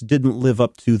just didn't live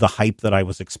up to the hype that I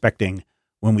was expecting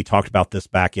when we talked about this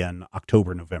back in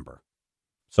October, November.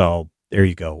 So there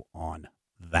you go on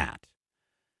that.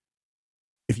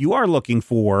 If you are looking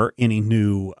for any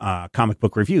new comic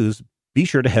book reviews, be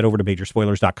sure to head over to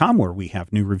majorspoilers.com, where we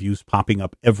have new reviews popping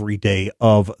up every day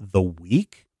of the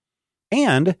week.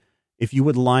 And if you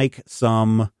would like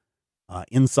some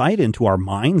insight into our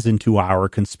minds, into our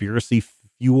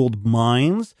conspiracy-fueled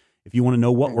minds, if you want to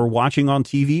know what we're watching on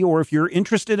TV, or if you're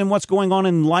interested in what's going on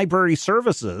in library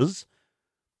services,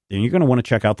 then you're going to want to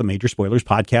check out the Major Spoilers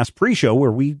Podcast pre-show,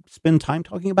 where we spend time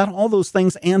talking about all those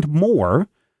things and more.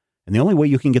 And the only way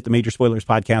you can get the Major Spoilers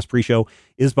Podcast pre-show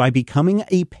is by becoming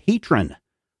a patron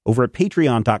over at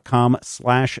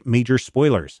patreon.com/Major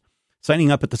Spoilers.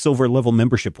 Signing up at the silver level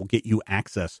membership will get you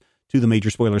access to the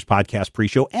Major Spoilers Podcast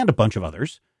pre-show and a bunch of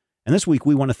others. And this week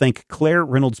we want to thank Claire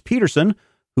Reynolds Peterson,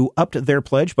 who upped their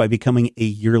pledge by becoming a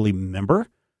yearly member.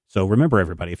 So remember,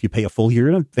 everybody, if you pay a full year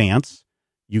in advance,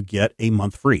 you get a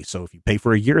month free. So if you pay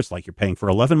for a year, it's like you're paying for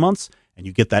 11 months, and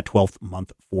you get that 12th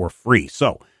month for free.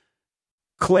 So,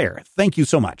 Claire, thank you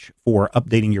so much for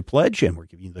updating your pledge, and we're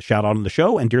giving you the shout out on the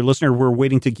show. And dear listener, we're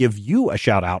waiting to give you a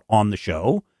shout out on the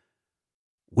show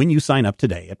when you sign up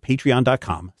today at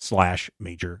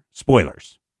patreon.com/major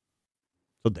spoilers.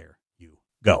 So there you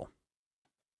go.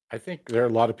 I think there are a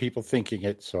lot of people thinking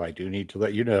it, so I do need to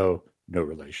let you know, no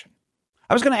relation.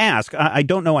 I was going to ask, I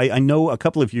don't know. I know a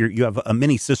couple of you have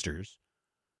many sisters.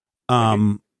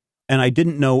 And I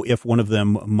didn't know if one of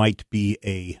them might be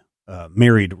a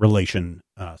married relation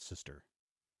sister.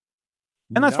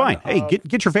 And that's fine. Hey,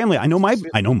 get your family. I know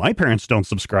my parents don't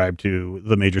subscribe to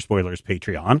the Major Spoilers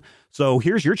Patreon. So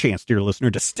here's your chance, dear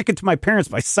listener, to stick it to my parents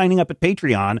by signing up at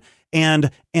Patreon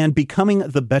and becoming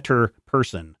the better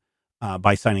person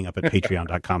by signing up at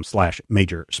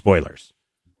patreon.com/major spoilers.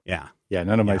 Yeah. Yeah.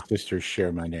 None of my sisters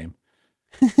share my name.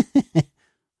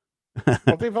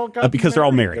 Well, they've all got because they're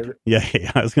all married. Yeah.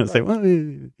 I was going to say, well,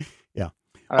 yeah.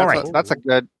 All right. That's a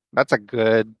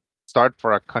good start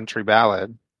for a country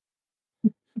ballad.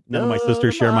 None of my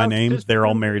sisters share my name. They're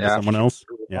all married to someone else.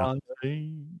 Yeah.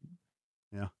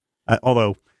 Yeah.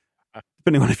 Although,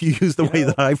 depending on if you use the way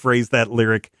that I phrase that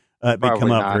lyric, it may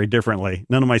come up very differently.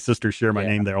 None of my sisters share my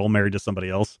name. They're all married to somebody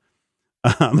else.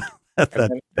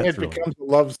 It becomes a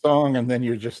love song, and then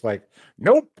you're just like,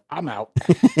 nope, I'm out.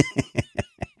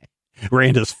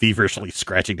 Randa's feverishly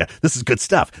scratching down. This is good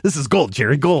stuff. This is gold,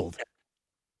 Jerry, gold.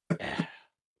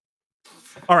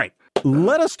 All right.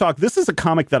 Let us talk. This is a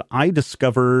comic that I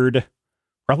discovered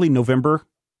probably November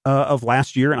of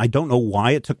last year, and I don't know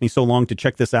why it took me so long to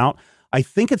check this out. I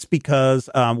think it's because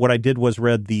what I did was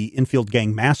read the Infield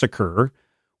Gang Massacre,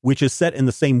 which is set in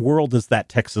the same world as that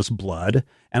Texas Blood,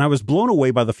 and I was blown away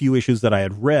by the few issues that I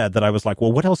had read that I was like,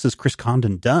 well, what else has Chris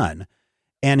Condon done?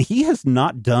 And he has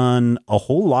not done a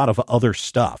whole lot of other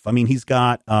stuff. I mean, he's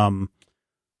got, I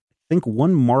think,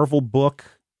 one Marvel book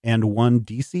and one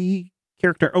DC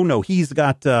character. Oh no, he's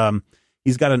got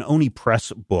an Oni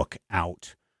Press book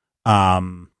out. Let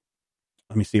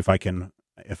me see if I can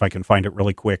find it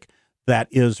really quick. That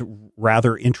is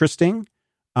rather interesting.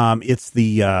 It's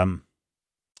the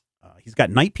he's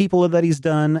got Night People that he's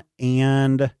done,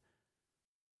 and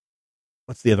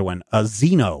what's the other one?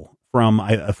 Xeno from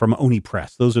Oni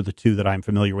Press. Those are the two that I'm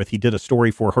familiar with. He did a story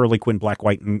for Harley Quinn, Black,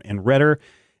 White, and Redder,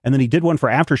 and then he did one for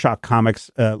Aftershock Comics.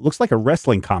 Looks like a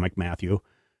wrestling comic, Matthew,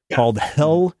 called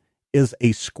Hell is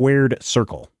a Squared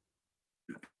Circle.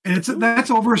 And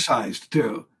that's oversized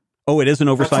too. Oh, it is an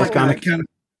oversized comic. You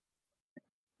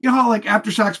know how like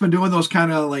Aftershock's been doing those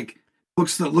kind of like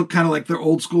books that look kind of like their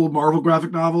old school Marvel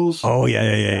graphic novels. Oh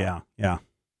yeah. So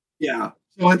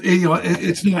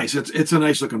it's nice. It's a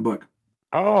nice looking book.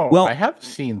 Oh, well, I have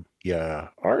seen the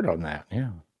art on that.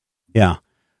 Yeah.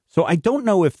 So I don't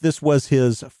know if this was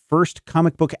his first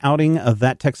comic book outing of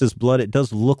that Texas Blood. It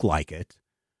does look like it,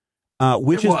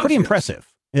 which is pretty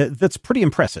impressive. That's pretty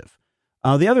impressive.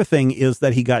 The other thing is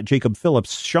that he got Jacob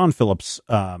Phillips, Sean Phillips'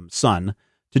 son,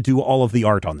 to do all of the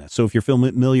art on this. So if you're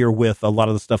familiar with a lot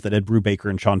of the stuff that Ed Brubaker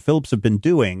and Sean Phillips have been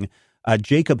doing,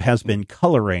 Jacob has been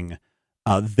coloring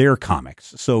their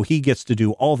comics. So he gets to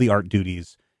do all the art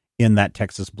duties in that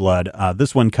Texas Blood.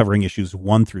 This one covering issues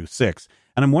 1 through 6.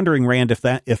 And I'm wondering, Rand, if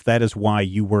that is why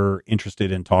you were interested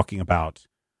in talking about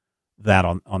that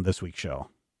on this week's show.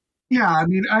 Yeah, I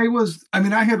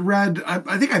had read,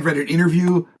 I think I'd read an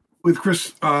interview with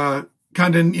Chris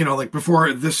Condon, like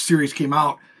before this series came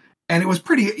out. And it was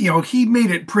pretty, he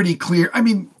made it pretty clear. I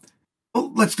mean,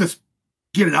 let's just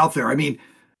get it out there. I mean,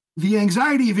 the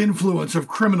anxiety of influence of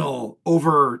Criminal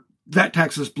over that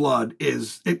Texas Blood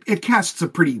it casts a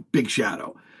pretty big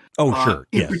shadow. Oh, sure.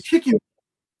 In particular,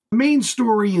 the main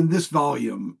story in this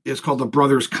volume is called The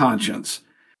Brother's Conscience.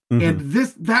 Mm-hmm. And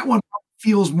that one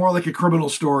feels more like a criminal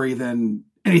story than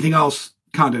anything else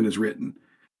Condon has written.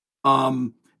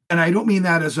 And I don't mean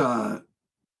that as a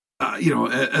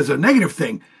negative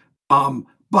thing.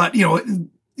 But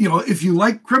if you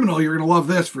like Criminal, you're going to love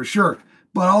this for sure.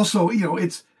 But also, I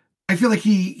feel like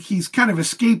he's kind of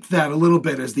escaped that a little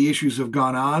bit as the issues have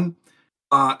gone on.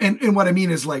 And what I mean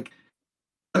is like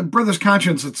A Brother's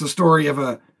Conscience. It's a story of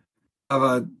a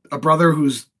brother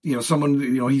who's, someone,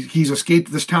 he's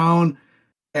escaped this town,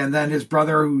 and then his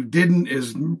brother who didn't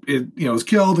is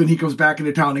killed, and he comes back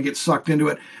into town and gets sucked into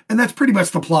it. And that's pretty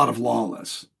much the plot of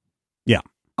Lawless. Yeah.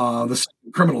 The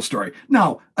Criminal story.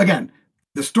 Now, again,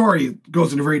 the story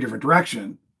goes in a very different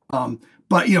direction. But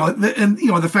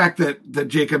the fact that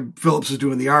Jacob Phillips is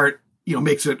doing the art,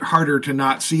 makes it harder to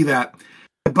not see that.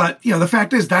 But the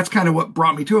fact is that's kind of what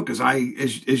brought me to it, because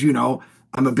as you know,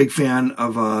 I'm a big fan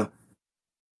of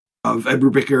Ed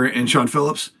Brubaker and Sean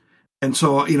Phillips. And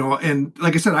so, and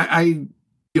like I said,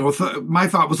 my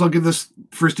thought was I'll give this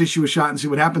first issue a shot and see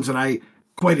what happens. And I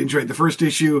quite enjoyed the first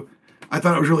issue. I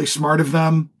thought it was really smart of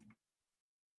them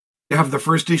to have the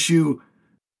first issue,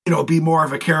 be more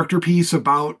of a character piece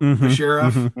about the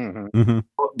sheriff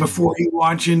before you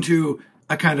launch into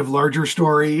a kind of larger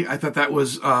story. I thought that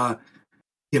was,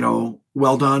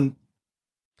 well done.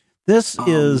 This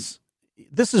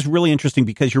is really interesting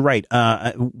because you're right.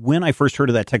 When I first heard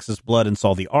of that Texas Blood and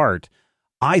saw the art,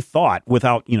 I thought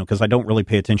without, because I don't really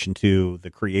pay attention to the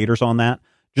creators on that,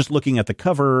 just looking at the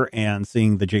cover and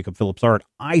seeing the Jacob Phillips art,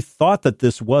 I thought that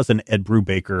this was an Ed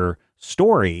Brubaker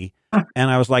story.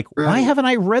 And I was like, why haven't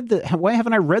I read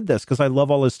this? Because I love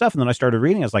all this stuff. And then I started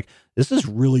reading. I was like, this is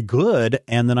really good.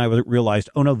 And then I realized,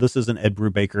 oh no, this isn't Ed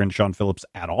Brubaker and Sean Phillips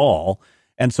at all.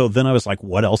 And so then I was like,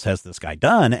 what else has this guy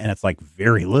done? And it's like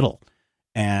very little.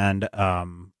 And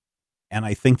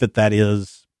I think that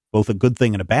is both a good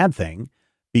thing and a bad thing,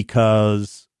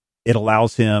 because it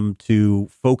allows him to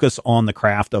focus on the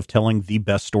craft of telling the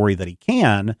best story that he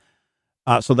can.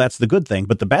 So that's the good thing.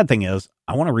 But the bad thing is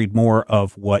I want to read more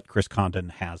of what Chris Condon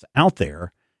has out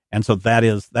there. And so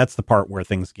that's the part where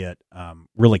things get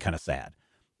really kind of sad.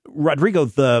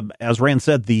 Rodrigo, as Rand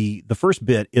said, the first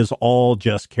bit is all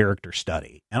just character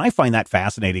study. And I find that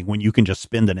fascinating when you can just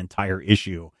spend an entire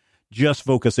issue just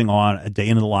focusing on a day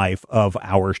in the life of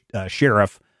our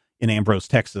sheriff in Ambrose,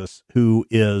 Texas, who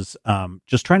is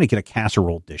just trying to get a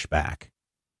casserole dish back.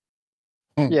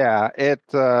 Yeah,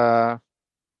 it's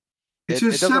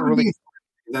his 70th. Really...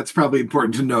 That's probably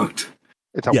important to note.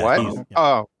 It's a what?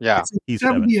 Oh, yeah. It's his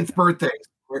 70th birthday.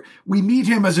 Where we meet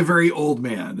him as a very old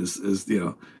man,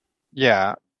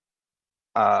 Yeah.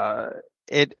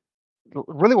 It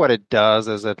really, what it does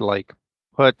is it like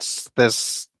puts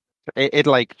this. It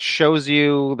like shows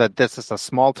you that this is a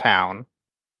small town,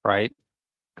 right?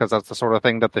 Because that's the sort of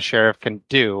thing that the sheriff can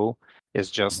do,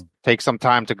 is just take some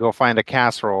time to go find a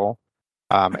casserole.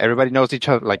 Everybody knows each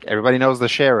other. Like, everybody knows the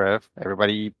sheriff.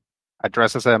 Everybody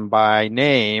addresses him by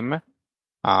name.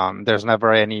 There's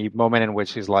never any moment in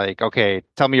which he's like, okay,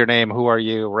 tell me your name. Who are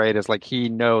you? Right. It's like he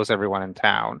knows everyone in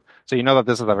town. So you know that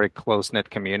this is a very close-knit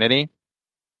community.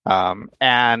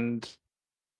 And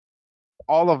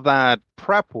all of that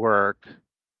prep work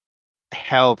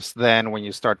helps then when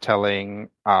you start telling,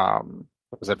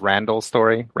 was it Randall's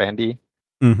story? Randy?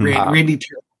 Mm-hmm. Randy,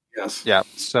 yes. Yeah.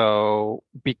 So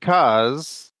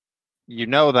because you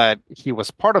know that he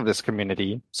was part of this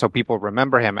community, so people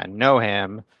remember him and know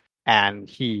him, and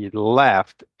he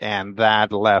left, and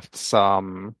that left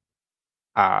some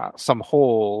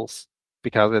holes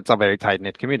because it's a very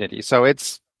tight-knit community. So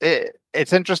it's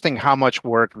interesting how much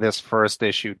work this first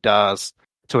issue does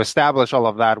to establish all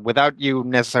of that without you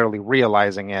necessarily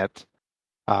realizing it.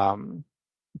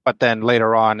 But then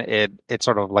later on, it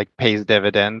sort of like pays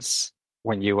dividends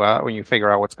when you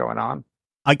figure out what's going on.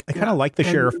 I kind of like the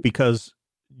sheriff because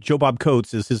Joe Bob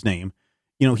Coates is his name.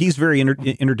 He's very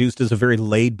introduced as a very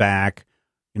laid back,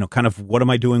 kind of what am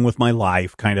I doing with my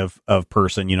life kind of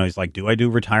person. He's like, do I do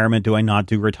retirement? Do I not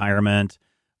do retirement?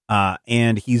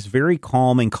 And he's very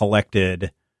calm and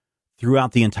collected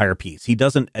throughout the entire piece. He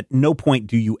doesn't, at no point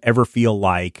do you ever feel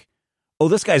like, oh,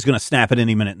 this guy's going to snap at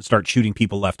any minute and start shooting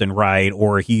people left and right.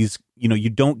 Or he's, you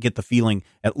don't get the feeling,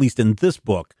 at least in this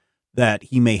book, that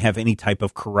he may have any type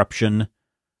of corruption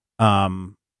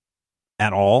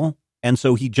at all. And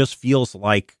so he just feels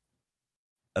like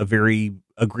a very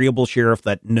agreeable sheriff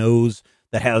that knows,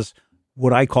 that has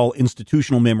what I call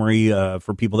institutional memory.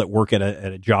 For people that work at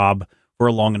a job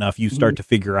for long enough, you start to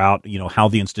figure out, how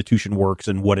the institution works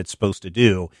and what it's supposed to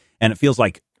do. And it feels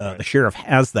like the sheriff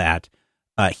has that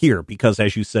here, because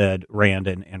as you said, Rand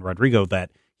and Rodrigo,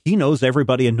 that he knows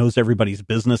everybody and knows everybody's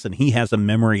business. And he has a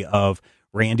memory of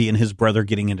Randy and his brother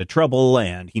getting into trouble.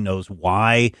 And he knows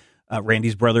why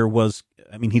Randy's brother was,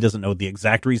 he doesn't know the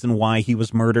exact reason why he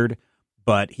was murdered,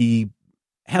 but he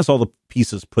has all the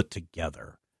pieces put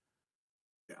together.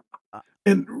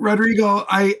 And Rodrigo,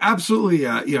 I absolutely,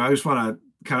 I just want to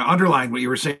kind of underline what you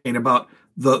were saying about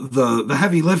the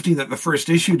heavy lifting that the first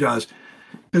issue does,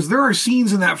 because there are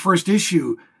scenes in that first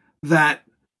issue that,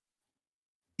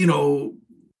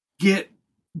 get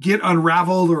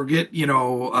unraveled or get,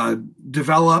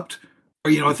 developed,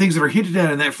 or, things that are hinted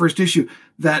at in that first issue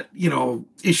that,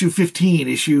 issue 15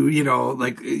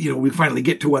 we finally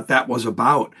get to what that was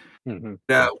about. Mm-hmm.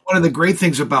 One of the great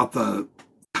things about the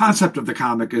concept of the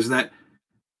comic is that,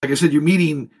 like I said, you're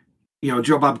meeting,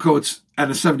 Joe Bob Coates at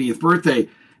his 70th birthday,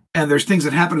 and there's things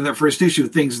that happen in that first issue,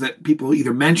 things that people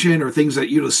either mention or things that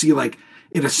you'll see like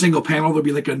in a single panel, there'll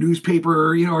be like a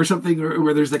newspaper, or something, or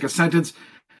where there's like a sentence.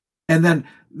 And then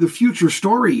the future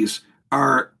stories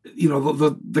are,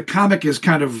 the comic is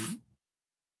kind of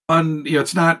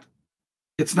it's not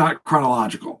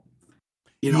chronological.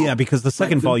 Yeah, because the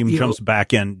second volume jumps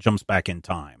back in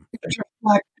time.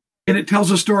 And it tells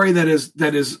a story that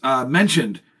is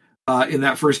mentioned in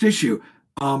that first issue.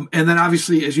 And then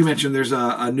obviously, as you mentioned, there's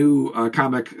a new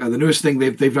comic. The newest thing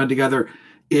they've done together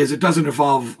is it doesn't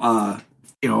involve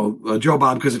Joe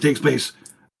Bob, because it takes place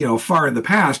far in the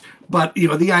past. But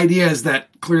the idea is that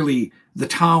clearly the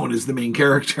town is the main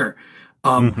character.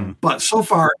 But so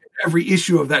far, every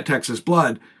issue of that Texas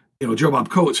Blood, Joe Bob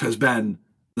Coates has been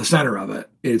the center of it.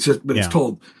 It's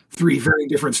told 3 very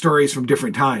different stories from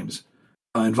different times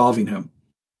involving him.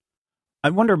 I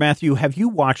wonder, Matthew, have you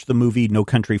watched the movie No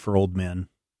Country for Old Men?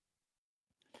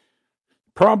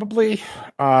 Probably.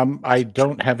 I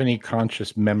don't have any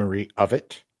conscious memory of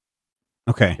it.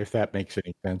 Okay. If that makes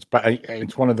any sense. But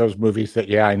it's one of those movies that,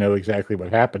 I know exactly what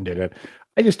happened in it.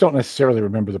 I just don't necessarily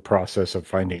remember the process of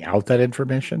finding out that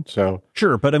information. So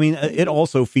sure, but I mean, it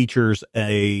also features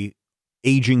a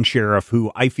aging sheriff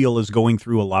who I feel is going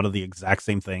through a lot of the exact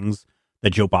same things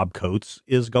that Joe Bob Coates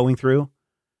is going through.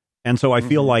 And so I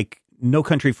feel like No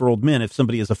Country for Old Men, if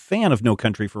somebody is a fan of No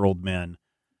Country for Old Men,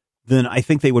 then I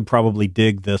think they would probably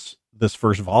dig this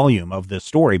first volume of this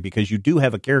story, because you do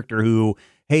have a character who,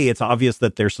 hey, it's obvious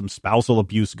that there's some spousal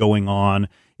abuse going on.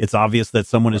 It's obvious that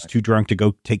someone is too drunk to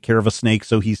go take care of a snake,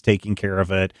 so he's taking care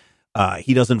of it.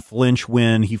 He doesn't flinch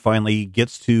when he finally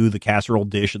gets to the casserole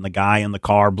dish and the guy in the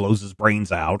car blows his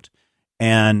brains out.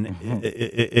 And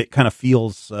it kind of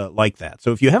feels like that.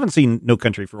 So if you haven't seen No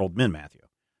Country for Old Men, Matthew,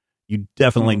 you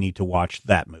definitely need to watch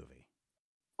that movie.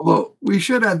 Well, we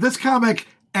should add, this comic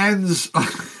ends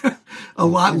a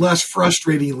lot less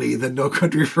frustratingly than No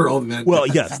Country for Old Men. Well,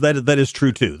 yes, that is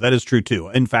true too. That is true too.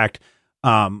 In fact,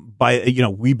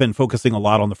 we've been focusing a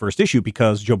lot on the first issue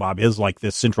because Joe Bob is like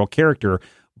this central character.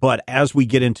 But as we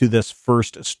get into this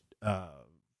first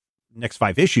next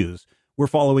 5 issues, we're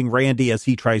following Randy as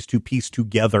he tries to piece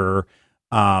together,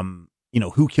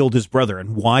 who killed his brother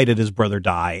and why did his brother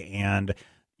die. And,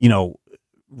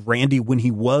 Randy, when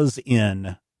he was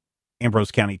in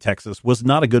Ambrose County, Texas, was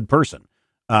not a good person.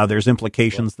 There's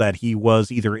implications that he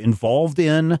was either involved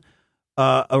in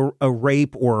a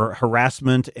rape or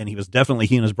harassment, and he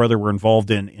and his brother were involved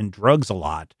in drugs a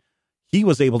lot. He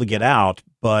was able to get out,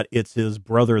 but it's his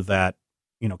brother that,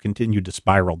 continued to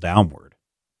spiral downward.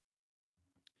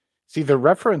 See, the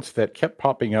reference that kept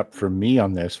popping up for me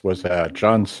on this was a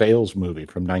John Sayles movie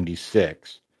from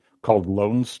 '96 called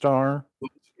Lone Star.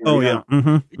 Oh, yeah.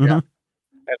 Yeah.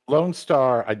 At Lone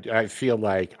Star, I feel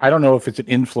like, I don't know if it's an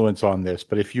influence on this,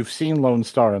 but if you've seen Lone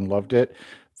Star and loved it,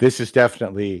 this is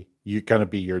definitely going to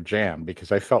be your jam,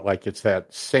 because I felt like it's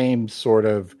that same sort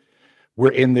of,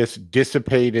 we're in this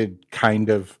dissipated kind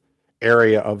of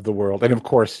area of the world. And of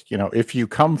course, if you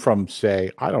come from, say,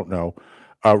 I don't know,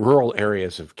 rural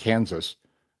areas of Kansas,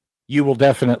 you will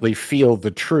definitely feel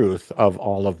the truth of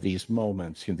all of these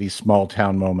moments, these small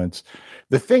town moments.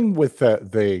 The thing with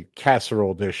the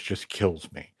casserole dish just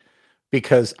kills me,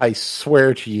 because I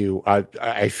swear to you,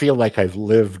 I feel like I've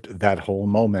lived that whole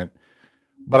moment.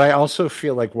 But I also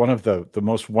feel like one of the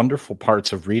most wonderful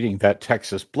parts of reading that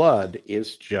Texas Blood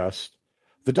is just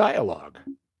the dialogue,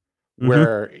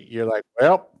 where you're like,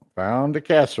 well, found a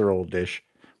casserole dish.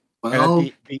 Well,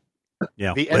 and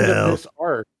at the end of this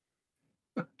arc,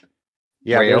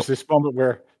 there's this moment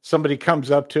where somebody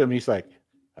comes up to him, he's like,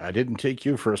 I didn't take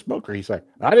you for a smoker. He's like,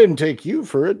 I didn't take you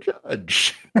for a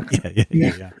judge.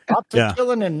 Lots of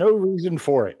killing and no reason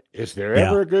for it. Is there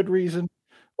ever a good reason?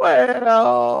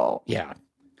 Well, yeah.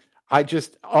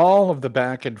 All of the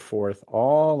back and forth,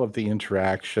 all of the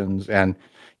interactions, and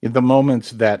the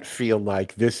moments that feel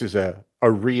like this is a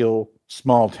real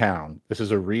small town. This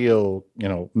is a real,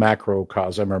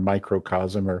 macrocosm or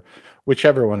microcosm, or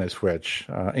whichever one is which.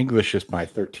 English is my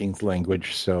 13th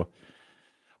language, so.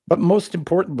 But most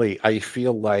importantly, I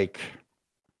feel like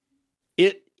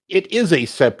it is a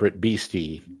separate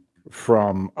beastie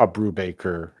from a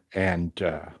Brubaker and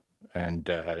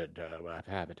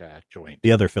Habitat joint.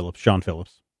 The other Phillips, Sean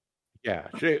Phillips. Yeah,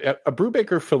 a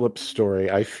Brubaker Phillips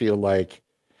story. I feel like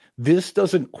this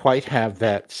doesn't quite have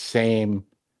that same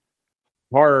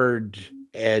hard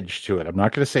edge to it. I'm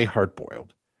not going to say hard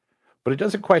boiled, but it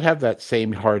doesn't quite have that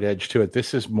same hard edge to it.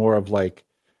 This is more of like,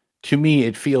 to me,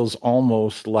 it feels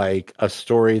almost like a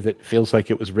story that feels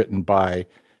like it was written by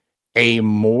a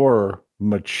more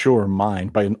mature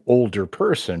mind, by an older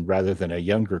person rather than a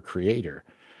younger creator.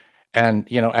 And,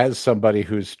 as somebody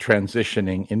who's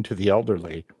transitioning into the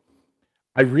elderly,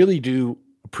 I really do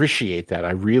appreciate that.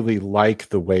 I really like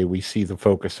the way we see the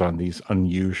focus on these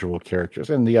unusual characters,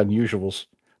 and the unusuals,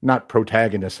 not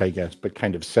protagonists, I guess, but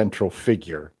kind of central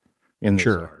figure in this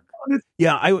arc.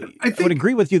 Yeah, I would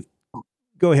agree with you.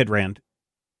 Go ahead, Rand.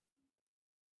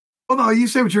 Well, no, you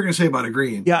say what you're going to say about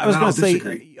agreeing. Yeah, I was going to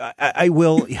say, I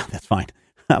will. Yeah, that's fine.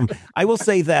 I will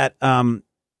say that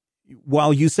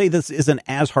while you say this isn't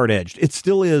as hard-edged, it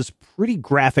still is pretty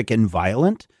graphic and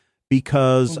violent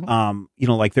because,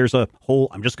 like there's a whole,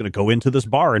 I'm just going to go into this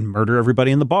bar and murder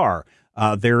everybody in the bar.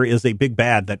 There is a big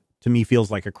bad that to me feels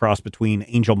like a cross between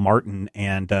Angel Martin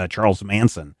and Charles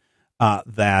Manson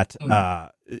that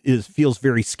feels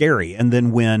very scary. And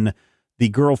then when the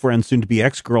girlfriend, soon to be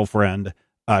ex-girlfriend,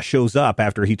 shows up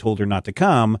after he told her not to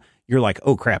come, you're like,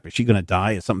 oh crap, is she going to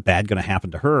die? Is something bad going to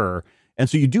happen to her? And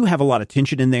so you do have a lot of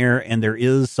tension in there, and there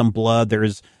is some blood. There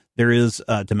is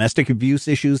domestic abuse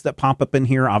issues that pop up in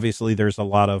here. Obviously, there's a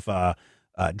lot of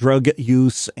drug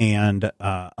use and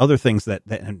other things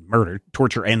and murder,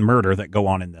 torture and murder that go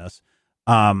on in this.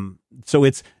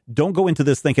 So don't go into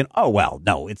this thinking, oh, well,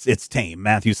 no, it's tame.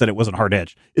 Matthew said it wasn't hard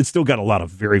edged. It's still got a lot of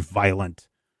very violent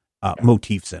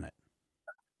motifs in it.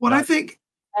 What I think,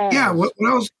 what I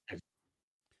was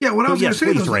going to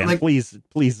say, please, Rand,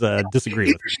 please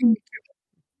disagree with me.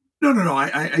 No.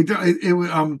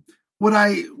 What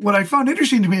I found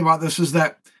interesting to me about this is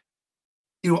that,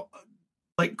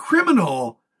 like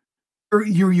criminal, or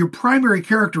your primary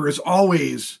character is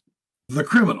always the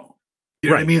criminal. You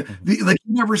know what I mean? You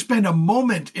never spend a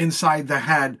moment inside the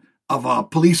head of a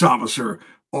police officer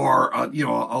or a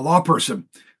law person.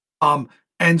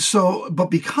 And so, but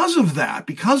because of that,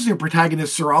 because their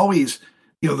protagonists are always,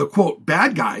 the quote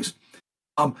bad guys,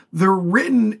 they're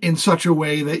written in such a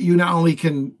way that you not only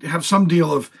can have some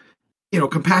deal of,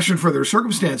 compassion for their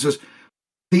circumstances,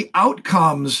 the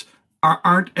outcomes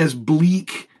aren't as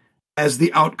bleak as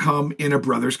the outcome in A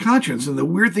Brother's Conscience. And the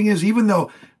weird thing is, even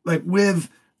though, like with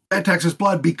Bad Texas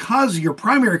Blood, because your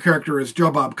primary character is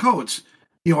Joe Bob Coates,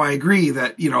 I agree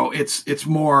that, it's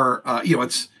more,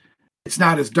 it's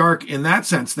not as dark in that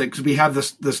sense, that because we have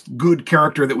this good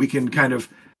character that we can kind of,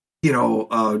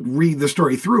 read the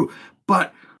story through.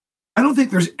 But I don't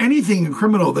think there's anything in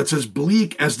Criminal that's as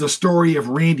bleak as the story of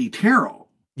Randy Terrell.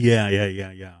 Yeah.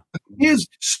 His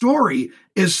story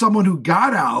is someone who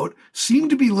got out,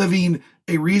 seemed to be living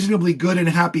a reasonably good and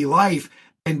happy life,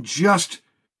 and just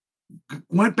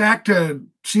went back to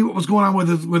see what was going on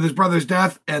with his brother's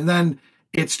death, and then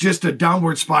it's just a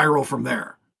downward spiral from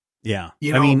there. Yeah,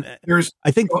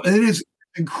 I think it is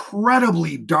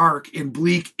incredibly dark and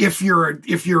bleak if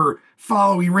you're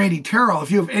following Randy Terrell.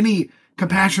 If you have any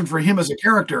compassion for him as a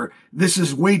character, this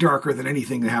is way darker than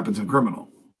anything that happens in Criminal.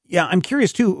 Yeah, I'm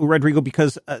curious too, Rodrigo,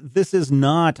 because this is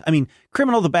not,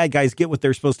 Criminal, the bad guys get what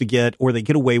they're supposed to get, or they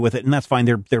get away with it, and that's fine.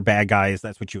 They're bad guys.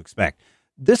 That's what you expect.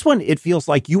 This one, it feels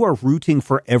like you are rooting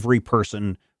for every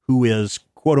person who is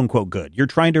quote unquote good. You're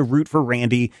trying to root for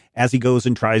Randy as he goes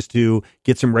and tries to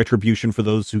get some retribution for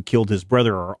those who killed his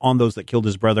brother, or on those that killed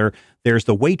his brother. There's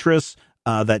the waitress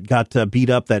that got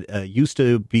beat up that used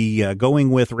to be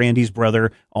going with Randy's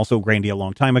brother, also Randy a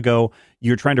long time ago.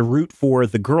 You're trying to root for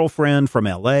the girlfriend from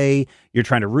L.A. You're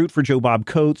trying to root for Joe Bob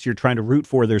Coates. You're trying to root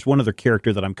for, there's one other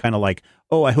character that I'm kind of like,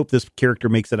 oh, I hope this character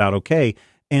makes it out okay.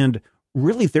 And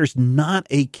really, there's not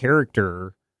a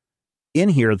character in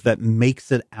here that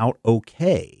makes it out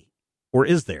okay. Or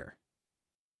is there?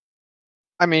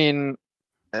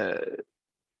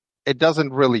 It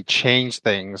doesn't really change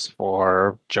things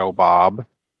for Joe Bob.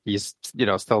 He's,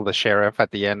 still the sheriff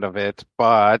at the end of it.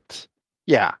 But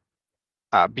yeah,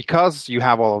 because you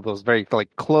have all of those very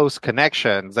close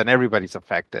connections, and everybody's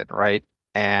affected, right?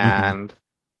 And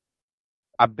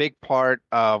a big part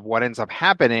of what ends up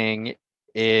happening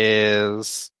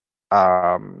is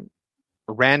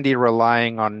Randy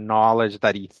relying on knowledge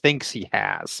that he thinks he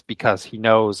has because he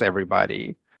knows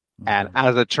everybody. And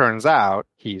as it turns out,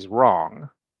 he's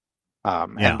wrong.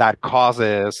 And that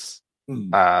causes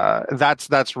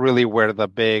that's really where the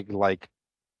big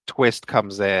twist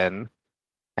comes in,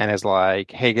 and is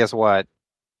like, hey, guess what?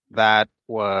 That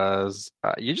was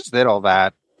you just did all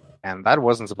that, and that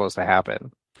wasn't supposed to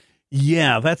happen.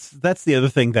 Yeah, that's the other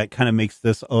thing that kind of makes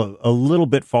this a little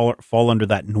bit fall under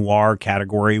that noir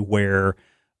category, where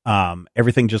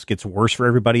everything just gets worse for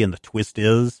everybody, and the twist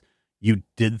is you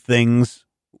did things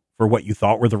for what you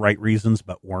thought were the right reasons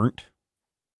but weren't.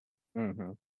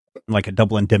 Like a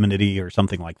double indemnity or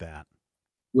something like that.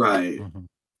 Right.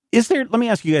 Let me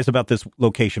ask you guys about this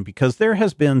location, because there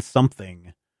has been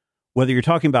something, whether you're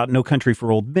talking about No Country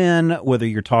for Old Men, whether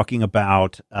you're talking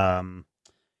about,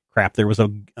 there was a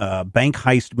bank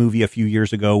heist movie a few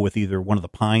years ago with either one of the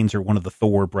Pines or one of the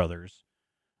Thor brothers.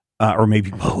 or maybe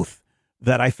both,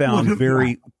 that I found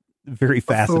very, very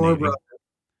fascinating.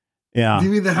 Yeah. Do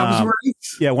you mean the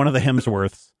Hemsworths? Yeah, one of the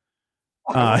Hemsworths.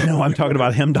 No, I'm talking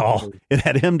about Heimdall. It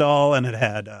had Heimdall and it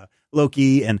had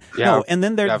Loki and and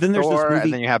then there's this movie,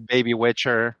 and then you have Baby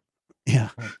Witcher. Yeah.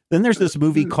 Then there's this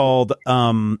movie called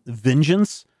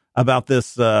Vengeance about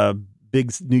this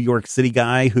big New York City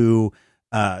guy who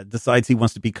decides he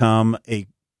wants to become a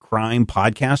crime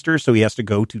podcaster, so he has to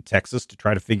go to Texas to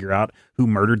try to figure out who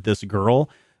murdered this girl.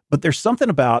 But there's something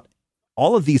about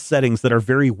all of these settings that are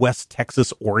very West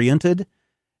Texas oriented.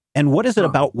 And what is it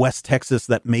about West Texas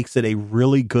that makes it a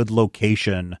really good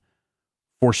location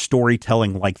for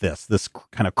storytelling like this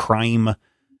kind of crime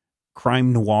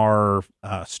noir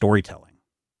storytelling?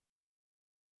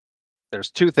 There's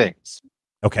two things.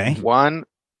 Okay. One,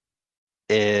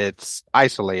 it's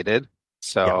isolated.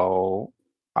 So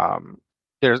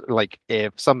there's like,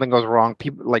 if something goes wrong,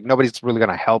 people like nobody's really going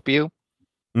to help you.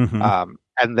 Mm-hmm.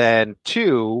 And then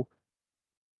two,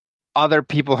 other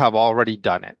people have already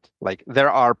done it. Like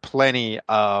there are plenty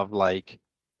of like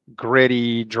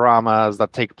gritty dramas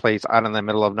that take place out in the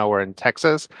middle of nowhere in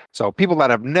Texas. So people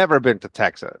that have never been to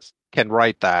Texas can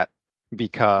write that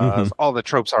because all the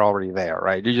tropes are already there,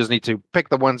 right? You just need to pick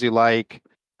the ones you like,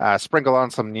 sprinkle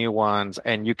on some new ones,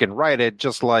 and you can write it.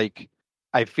 Just like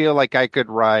I feel like I could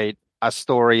write a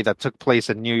story that took place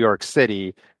in New York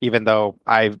City, even though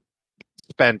I've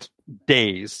spent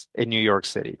days in New York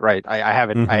City, right? I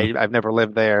haven't, I've never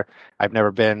lived there. I've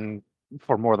never been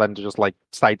for more than just like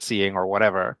sightseeing or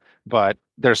whatever. But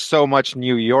there's so much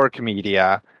New York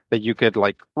media that you could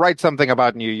like write something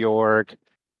about New York,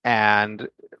 and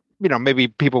you know, maybe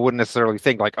people wouldn't necessarily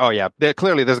think like, oh yeah,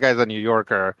 clearly this guy's a New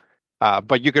Yorker.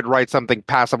 But you could write something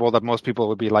passable that most people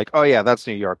would be like, oh yeah, that's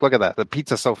New York. Look at that. The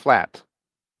pizza's so flat.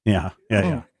 Yeah.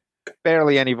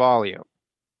 Barely any volume.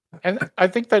 And I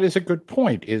think that is a good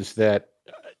point, is that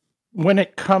when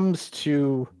it comes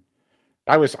to,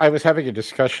 I was having a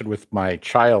discussion with my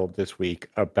child this week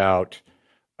about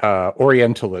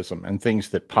Orientalism and things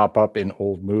that pop up in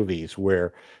old movies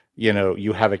where, you know,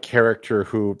 you have a character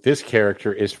this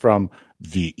character is from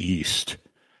the East,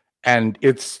 and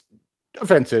it's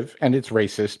offensive and it's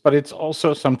racist, but it's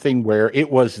also something where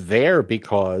it was there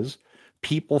because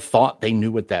people thought they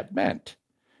knew what that meant.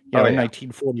 In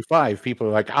 1945, people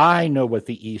are like, I know what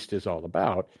the East is all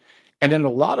about. And in a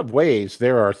lot of ways,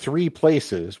 there are three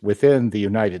places within the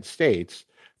United States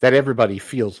that everybody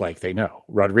feels like they know.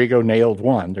 Rodrigo nailed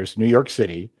one. There's New York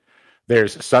City,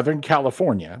 there's Southern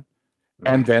California,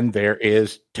 and then there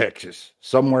is Texas,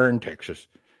 somewhere in Texas.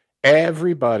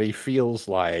 Everybody feels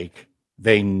like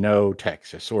they know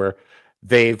Texas, or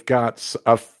they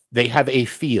have a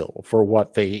feel for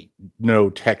what they know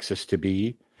Texas to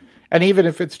be. And even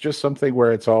if it's just something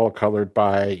where it's all colored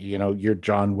by, you know, your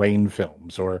John Wayne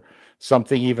films, or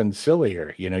something even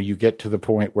sillier, you know, you get to the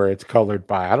point where it's colored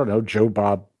by, I don't know, Joe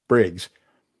Bob Briggs.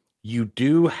 You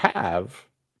do have,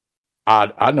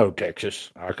 I know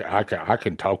Texas. I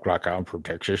can talk like I'm from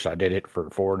Texas. I did it for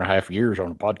 4.5 years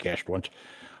on a podcast once.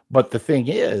 But the thing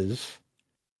is,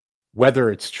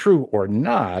 whether it's true or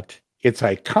not, it's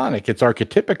iconic. It's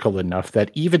archetypical enough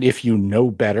that even if you know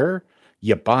better,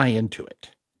 you buy into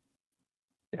it.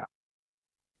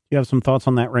 You have some thoughts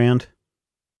on that, Rand?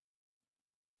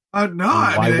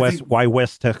 No. Why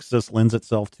West Texas lends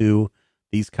itself to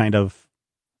these kind of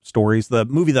stories? The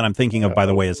movie that I'm thinking of, by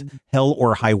the way, is Hell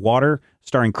or High Water,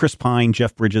 starring Chris Pine,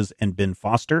 Jeff Bridges, and Ben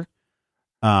Foster.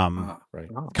 Right.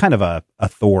 Kind of a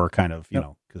Thor kind of, you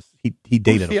know, because he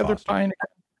dated the a other Foster. Pine?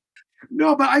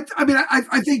 No, but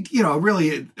I think, you know,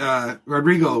 really,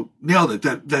 Rodrigo nailed it.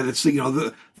 That it's, you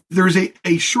know, there's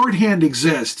a shorthand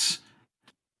exists,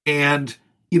 and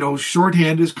you know,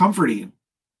 shorthand is comforting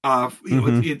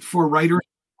for writers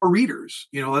or readers.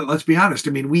 You know, let's be honest.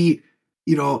 I mean,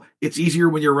 you know, it's easier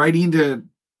when you're writing to,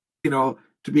 you know,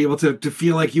 to be able to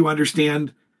feel like you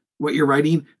understand what you're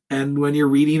writing, and when you're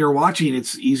reading or watching,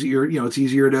 it's easier. You know, it's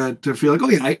easier to feel like, oh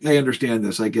yeah, I understand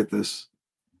this. I get this.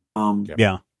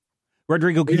 Yeah.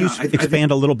 Rodrigo, can you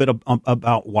expand a little bit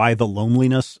about why the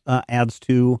loneliness adds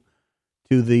to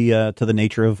the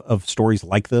nature of stories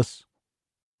like this?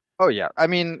 Oh, yeah. I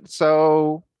mean,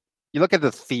 so you look at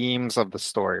the themes of the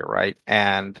story, right?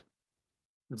 And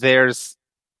there's,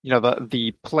 you know,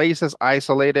 the place is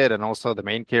isolated, and also the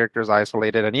main character is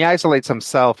isolated, and he isolates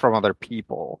himself from other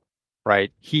people,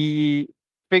 right? He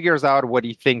figures out what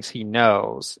he thinks he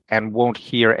knows and won't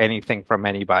hear anything from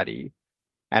anybody.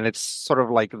 And it's sort of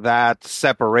like that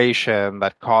separation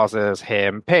that causes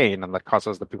him pain and that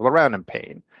causes the people around him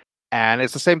pain. And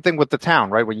it's the same thing with the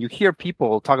town, right? When you hear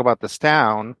people talk about this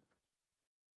town,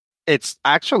 it's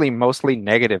actually mostly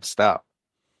negative stuff.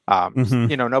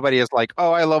 You know, nobody is like,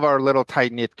 oh, I love our little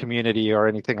tight knit community or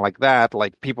anything like that.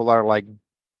 Like people are like,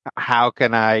 how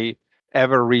can I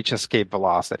ever reach escape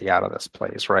velocity out of this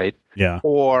place, right? Yeah.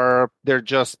 Or they're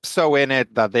just so in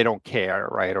it that they don't care,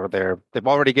 right? Or they've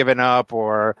already given up,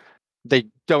 or they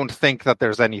don't think that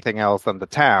there's anything else than the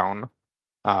town.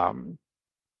 And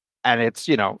it's,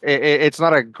 you know, it's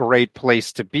not a great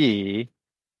place to be.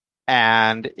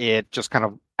 And it just kind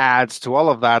of adds to all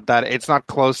of that, that it's not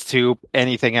close to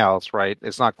anything else, right?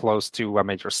 It's not close to a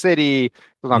major city.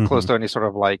 It's not close to any sort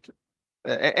of like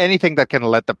anything that can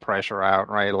let the pressure out,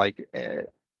 right? Like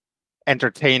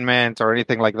entertainment or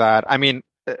anything like that. I mean,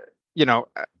 you know,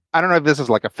 I don't know if this is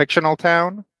like a fictional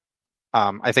town.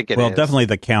 I think it is. Well, definitely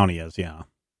the county is, yeah.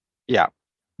 Yeah.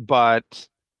 But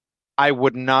I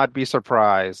would not be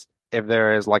surprised if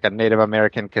there is like a Native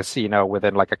American casino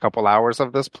within like a couple hours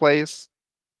of this place.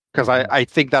 Because I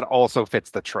think that also fits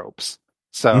the tropes.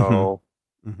 So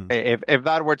if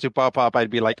that were to pop up, I'd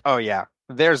be like, oh yeah,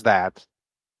 there's that.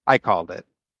 I called it.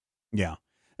 Yeah.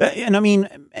 And I mean,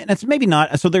 and it's maybe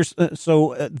not. So there's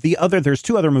there's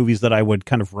two other movies that I would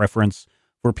kind of reference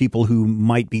for people who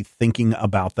might be thinking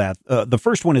about that. The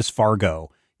first one is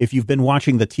Fargo. If you've been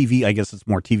watching the TV, I guess it's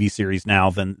more TV series now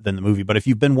than the movie. But if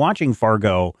you've been watching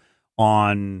Fargo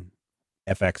on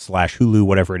FX/Hulu,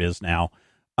 whatever it is now,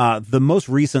 the most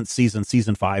recent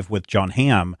season 5 with John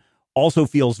Hamm also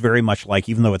feels very much like,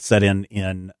 even though it's set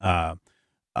in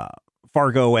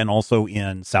Fargo and also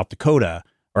in North Dakota.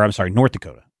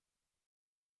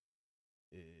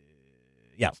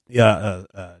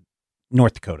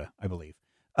 North Dakota, I believe.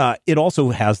 It also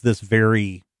has this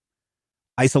very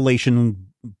isolation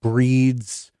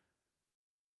breeds.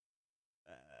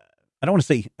 I don't want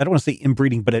to say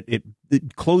inbreeding, but it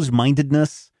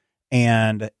closed-mindedness,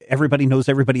 and everybody knows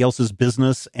everybody else's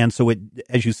business. And so it,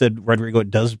 as you said, Rodrigo,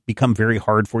 it does become very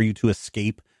hard for you to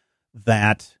escape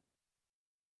that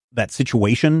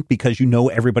situation, because you know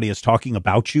everybody is talking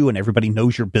about you and everybody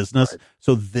knows your business. Right.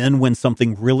 So then when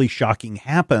something really shocking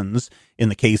happens, in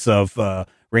the case of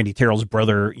Randy Terrell's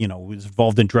brother, you know, who's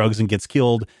involved in drugs and gets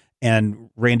killed, and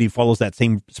Randy follows that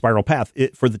same spiral path,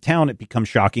 for the town it becomes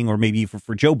shocking, or maybe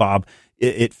for Joe Bob,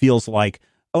 it feels like,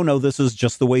 oh no, this is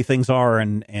just the way things are,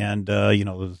 and you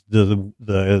know,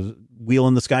 the wheel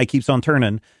in the sky keeps on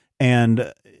turning,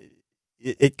 and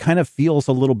it kind of feels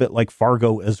a little bit like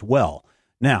Fargo as well.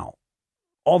 Now,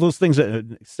 all those things,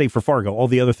 say for Fargo, all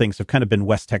the other things have kind of been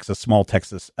West Texas, small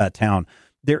Texas town.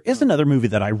 There is another movie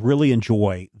that I really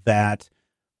enjoy that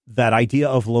idea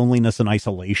of loneliness and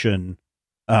isolation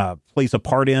plays a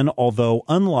part in, although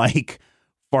unlike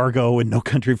Fargo and No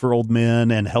Country for Old Men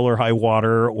and Hell or High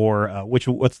Water, or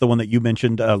what's the one that you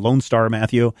mentioned, Lone Star,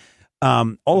 Matthew,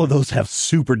 all of those have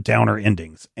super downer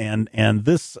endings. And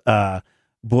this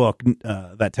book,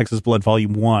 that Texas Blood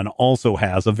Volume 1, also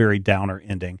has a very downer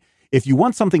ending. If you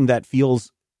want something that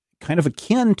feels kind of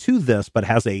akin to this, but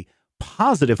has a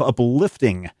positive,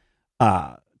 uplifting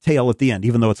tale at the end,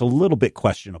 even though it's a little bit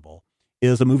questionable,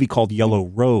 is a movie called Yellow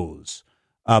Rose,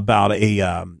 about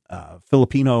a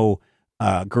Filipino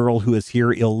girl who is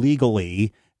here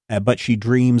illegally, but she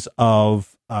dreams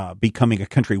of becoming a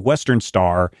country western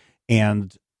star,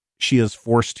 and she is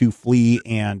forced to flee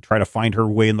and try to find her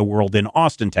way in the world in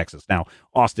Austin, Texas. Now,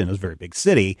 Austin is a very big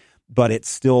city, but it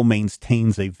still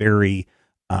maintains a very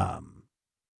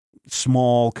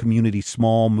small community,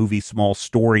 small movie, small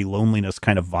story, loneliness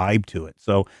kind of vibe to it.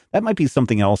 So that might be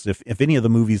something else. If any of the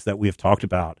movies that we have talked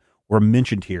about or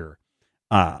mentioned here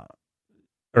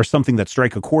or something that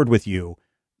strike a chord with you,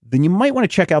 then you might want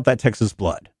to check out that Texas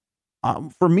Blood.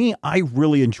 For me, I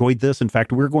really enjoyed this. In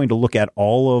fact, we're going to look at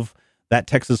all of that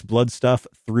Texas Blood stuff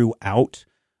throughout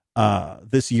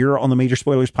this year on the Major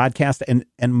Spoilers podcast.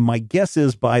 And my guess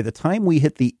is by the time we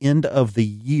hit the end of the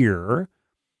year,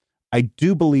 I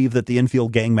do believe that the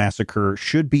Enfield Gang Massacre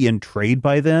should be in trade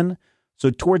by then. So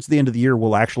towards the end of the year,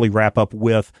 we'll actually wrap up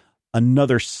with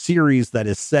another series that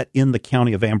is set in the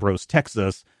county of Ambrose,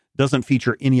 Texas, doesn't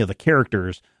feature any of the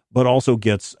characters, but also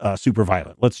gets super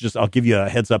violent. I'll give you a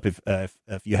heads up if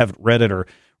you haven't read it or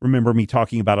remember me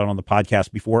talking about it on the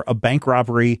podcast before. A bank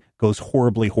robbery goes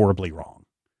horribly, horribly wrong.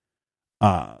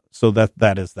 So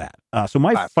that is that. So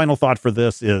my final thought for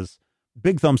this is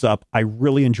big thumbs up. I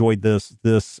really enjoyed this.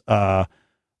 I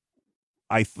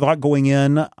thought going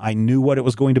in, I knew what it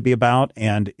was going to be about,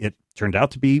 and it turned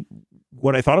out to be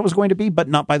what I thought it was going to be, but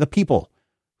not by the people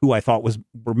who I thought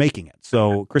were making it.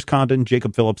 So Chris Condon,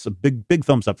 Jacob Phillips, a big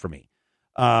thumbs up for me.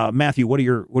 Matthew, what are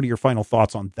your final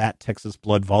thoughts on that Texas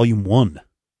Blood Volume 1?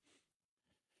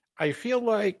 I feel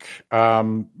like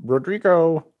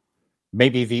Rodrigo may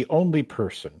be the only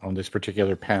person on this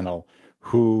particular panel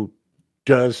who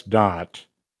does not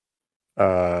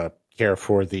care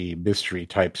for the mystery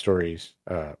type stories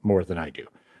more than I do.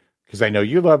 Because I know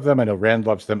you love them, I know Rand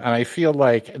loves them, and I feel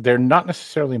like they're not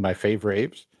necessarily my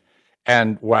favorites.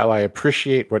 And while I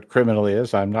appreciate what Criminal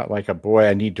is, I'm not like a boy,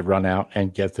 I need to run out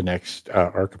and get the next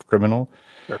arc of Criminal.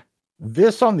 Sure.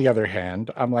 This, on the other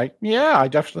hand, I'm like, yeah, I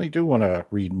definitely do want to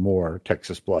read more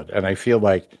Texas Blood. And I feel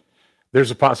like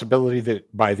there's a possibility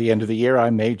that by the end of the year, I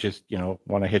may just,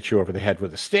 want to hit you over the head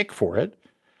with a stick for it.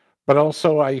 But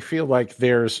also, I feel like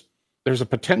there's a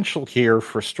potential here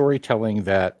for storytelling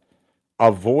that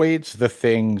avoids the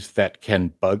things that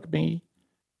can bug me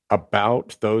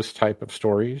about those type of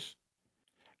stories.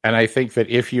 And I think that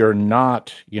if you're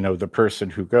not, the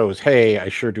person who goes, hey, I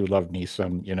sure do love me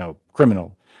some,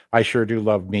 Criminal. I sure do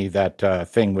love me that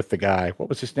thing with the guy. What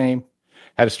was his name?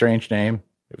 Had a strange name.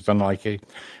 It was unlikely.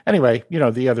 Anyway,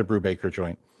 the other Brubaker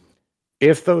joint.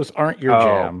 If those aren't your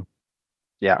jam.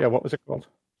 Yeah. Yeah, what was it called?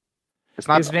 It's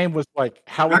not. His name was like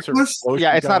Howitzer.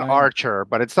 Yeah, it's not Archer,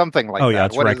 but it's something like that. Yeah,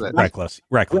 it's Reckless.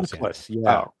 Reckless,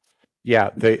 yeah. Oh. Yeah,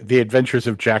 the Adventures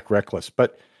of Jack Reckless.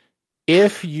 But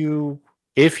if you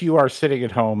are sitting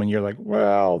at home and you're like,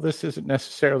 well, this isn't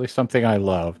necessarily something I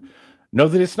love, know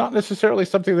that it's not necessarily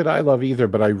something that I love either,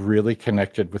 but I really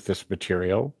connected with this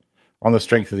material on the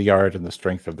strength of the art and the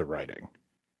strength of the writing.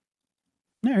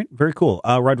 All right, very cool.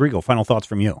 Rodrigo, final thoughts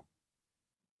from you.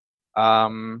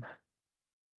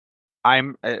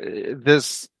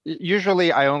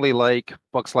 Usually I only like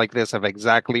books like this if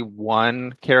exactly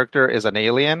one character is an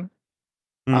alien.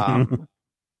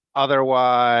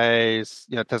 Otherwise,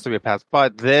 it tends to be a pass.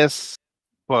 But this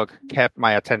book kept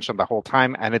my attention the whole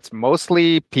time, and it's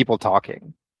mostly people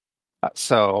talking.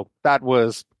 So that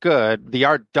was good. The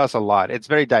art does a lot. It's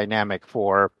very dynamic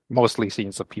for mostly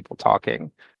scenes of people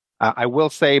talking. I will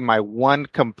say my one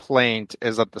complaint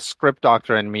is that the script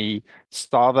doctor and me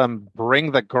saw them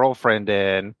bring the girlfriend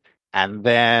in and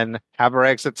then have her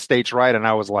exit stage right. And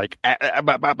I was like,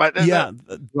 yeah,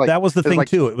 that was the thing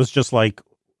too. It was just like,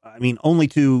 only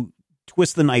to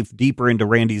twist the knife deeper into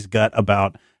Randy's gut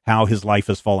about how his life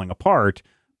is falling apart,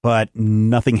 but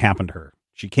nothing happened to her.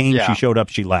 She came, she showed up,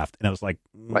 she left. And I was like,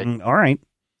 all right.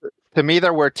 To me,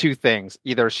 there were two things.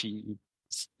 Either she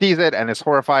sees it and is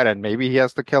horrified and maybe he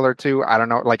has to kill her too. I don't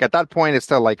know. Like at that point, it's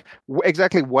still like,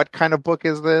 exactly what kind of book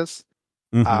is this?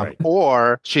 Right.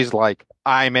 Or she's like,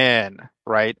 I'm in,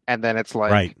 right? And then it's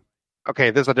like,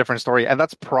 okay, this is a different story. And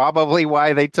that's probably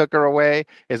why they took her away,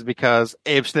 is because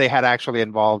if they had actually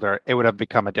involved her, it would have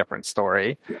become a different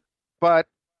story. But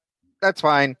that's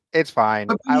fine. It's fine.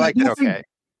 I liked it okay.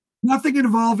 Nothing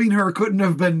involving her couldn't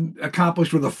have been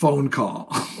accomplished with a phone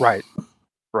call. Right.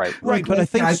 But I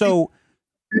think so.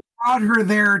 They brought her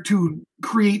there to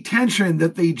create tension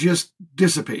that they just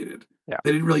dissipated. Yeah.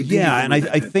 They didn't really do and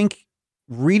I think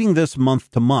reading this month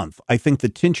to month, I think the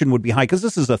tension would be high because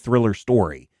this is a thriller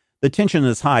story. The tension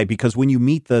is high because when you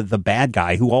meet the bad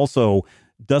guy, who also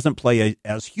doesn't play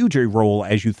as huge a role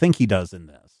as you think he does in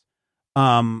this,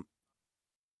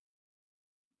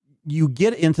 you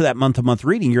get into that month to month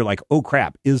reading. You're like, oh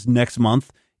crap! Is next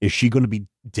month, is she going to be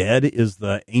dead? Is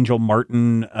the Angel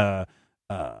Martin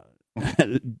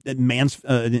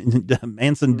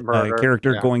Manson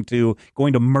character going to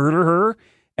murder her?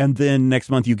 And then next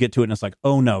month you get to it and it's like,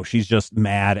 oh no, she's just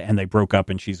mad and they broke up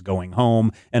and she's going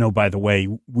home. And oh, by the way,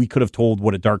 we could have told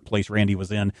what a dark place Randy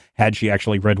was in had she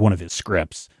actually read one of his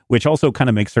scripts, which also kind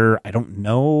of makes her, I don't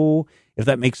know if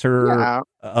that makes her a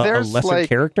lesser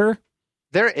character.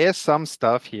 There is some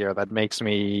stuff here that makes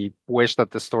me wish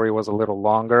that the story was a little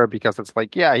longer, because it's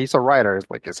like, yeah, he's a writer. It's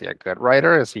like, is he a good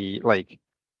writer? Is he like,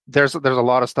 there's a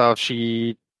lot of stuff.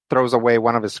 She throws away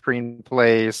one of his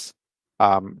screenplays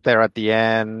there at the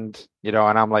end, and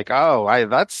I'm like,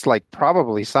 that's like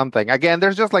probably something. Again,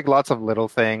 there's just like lots of little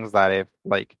things that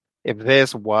if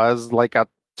this was like a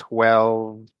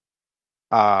 12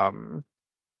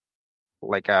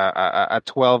 like a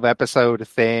 12 episode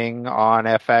thing on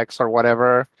FX or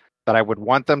whatever, that I would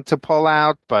want them to pull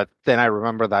out. But then I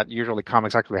remember that usually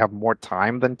comics actually have more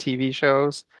time than TV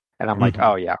shows, and I'm like,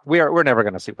 oh yeah, we're never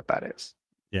going to see what that is.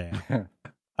 Yeah.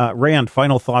 Rand,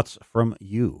 final thoughts from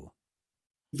you.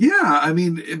 Yeah,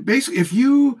 basically, if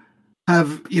you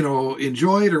have,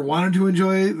 enjoyed or wanted to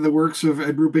enjoy the works of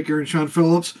Ed Brubaker and Sean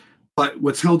Phillips, but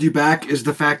what's held you back is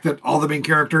the fact that all the main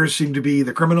characters seem to be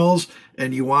the criminals,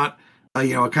 and you want,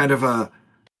 a kind of a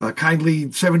kindly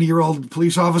 70-year-old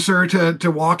police officer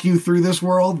to walk you through this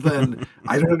world, then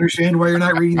I don't understand why you're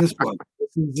not reading this book.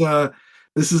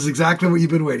 This is exactly what you've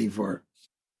been waiting for.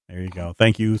 There you go.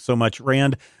 Thank you so much,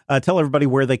 Rand. Tell everybody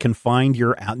where they can find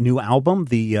your new album,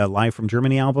 the Live from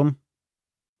Germany album.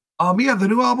 Yeah, the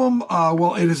new album.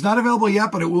 Well, it is not available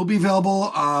yet, but it will be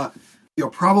available.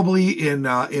 Probably in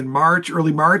March,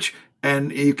 early March,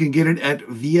 and you can get it at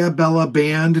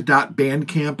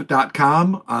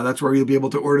viabellaband.bandcamp.com. That's where you'll be able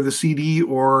to order the CD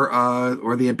or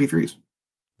the MP3s.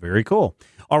 Very cool.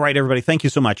 All right, everybody, thank you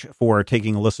so much for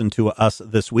taking a listen to us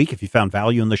this week. If you found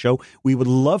value in the show, we would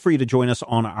love for you to join us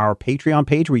on our Patreon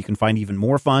page, where you can find even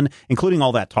more fun, including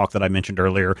all that talk that I mentioned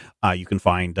earlier. You can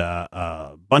find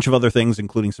a bunch of other things,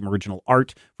 including some original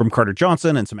art from Carter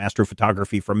Johnson and some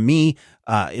astrophotography from me.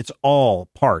 It's all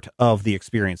part of the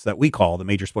experience that we call the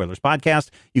Major Spoilers Podcast.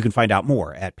 You can find out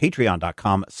more at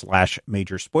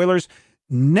patreon.com/Major Spoilers.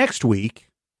 Next week,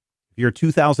 if you're a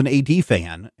 2000 AD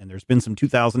fan, and there's been some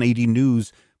 2000 AD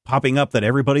news popping up that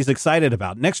everybody's excited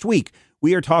about, next week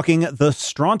we are talking the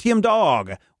Strontium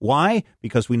Dog. Why?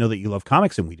 Because we know that you love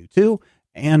comics, and we do too,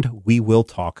 and we will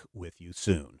talk with you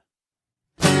soon.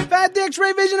 If I had the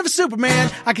X-ray vision of a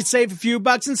Superman, I could save a few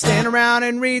bucks and stand around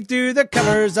and read through the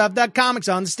covers of the comics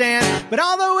on the stand. But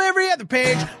although every other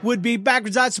page would be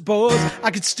backwards, I suppose,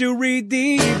 I could still read the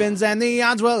evens and the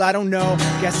odds. Well, I don't know.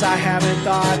 Guess I haven't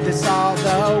thought this all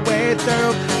the way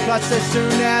through. Plus, as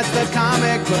soon as the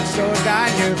comic book store guy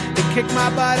knew, he kicked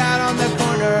my butt out on the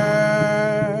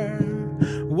corner.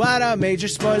 What a major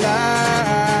spoiler.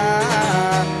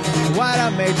 What a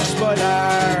major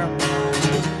spoiler.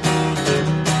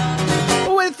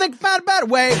 Think about a better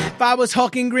way. If I was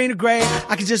hulking green or gray,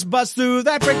 I could just bust through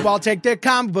that brick wall, take their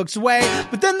comic books away.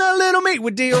 But then the little meat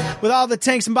would deal with all the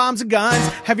tanks and bombs and guns.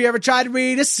 Have you ever tried to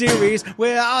read a series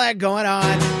with all that going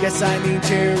on? Guess I need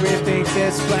to rethink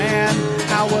this plan.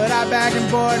 How would I back and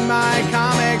board my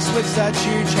comics with such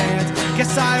huge hands?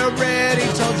 Guess I already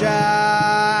told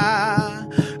ya.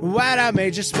 What a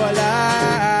major spoiler.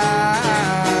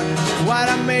 What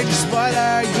a major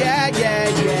spoiler. Yeah, yeah,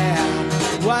 yeah.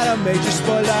 What a major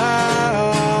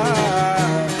spoiler.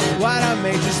 What a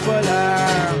major spoiler.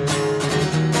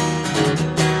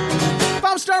 If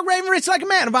I'm stark raving rich like a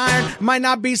man of iron, I might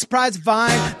not be surprised to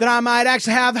find that I might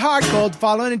actually have the heart cold to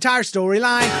follow an entire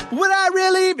storyline. But would I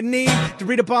really even need to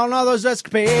read up on all those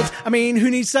escapades? I mean,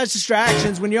 who needs such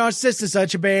distractions when your sister's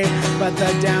such a babe? But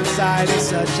the downside is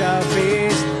such a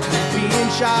beast, being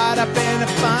shot up in a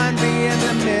fun, be in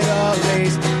the Middle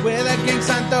East with a gang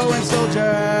sign throwing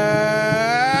soldier.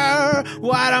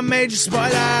 What a major spoiler.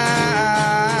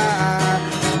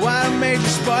 What a major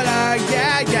spoiler.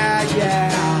 Yeah, yeah,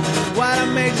 yeah. What a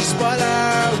major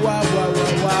spoiler. Whoa, whoa,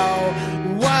 whoa, whoa.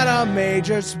 What a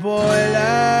major spoiler.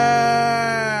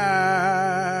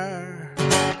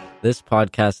 This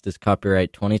podcast is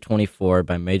copyright 2024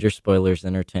 by Major Spoilers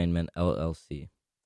Entertainment, LLC.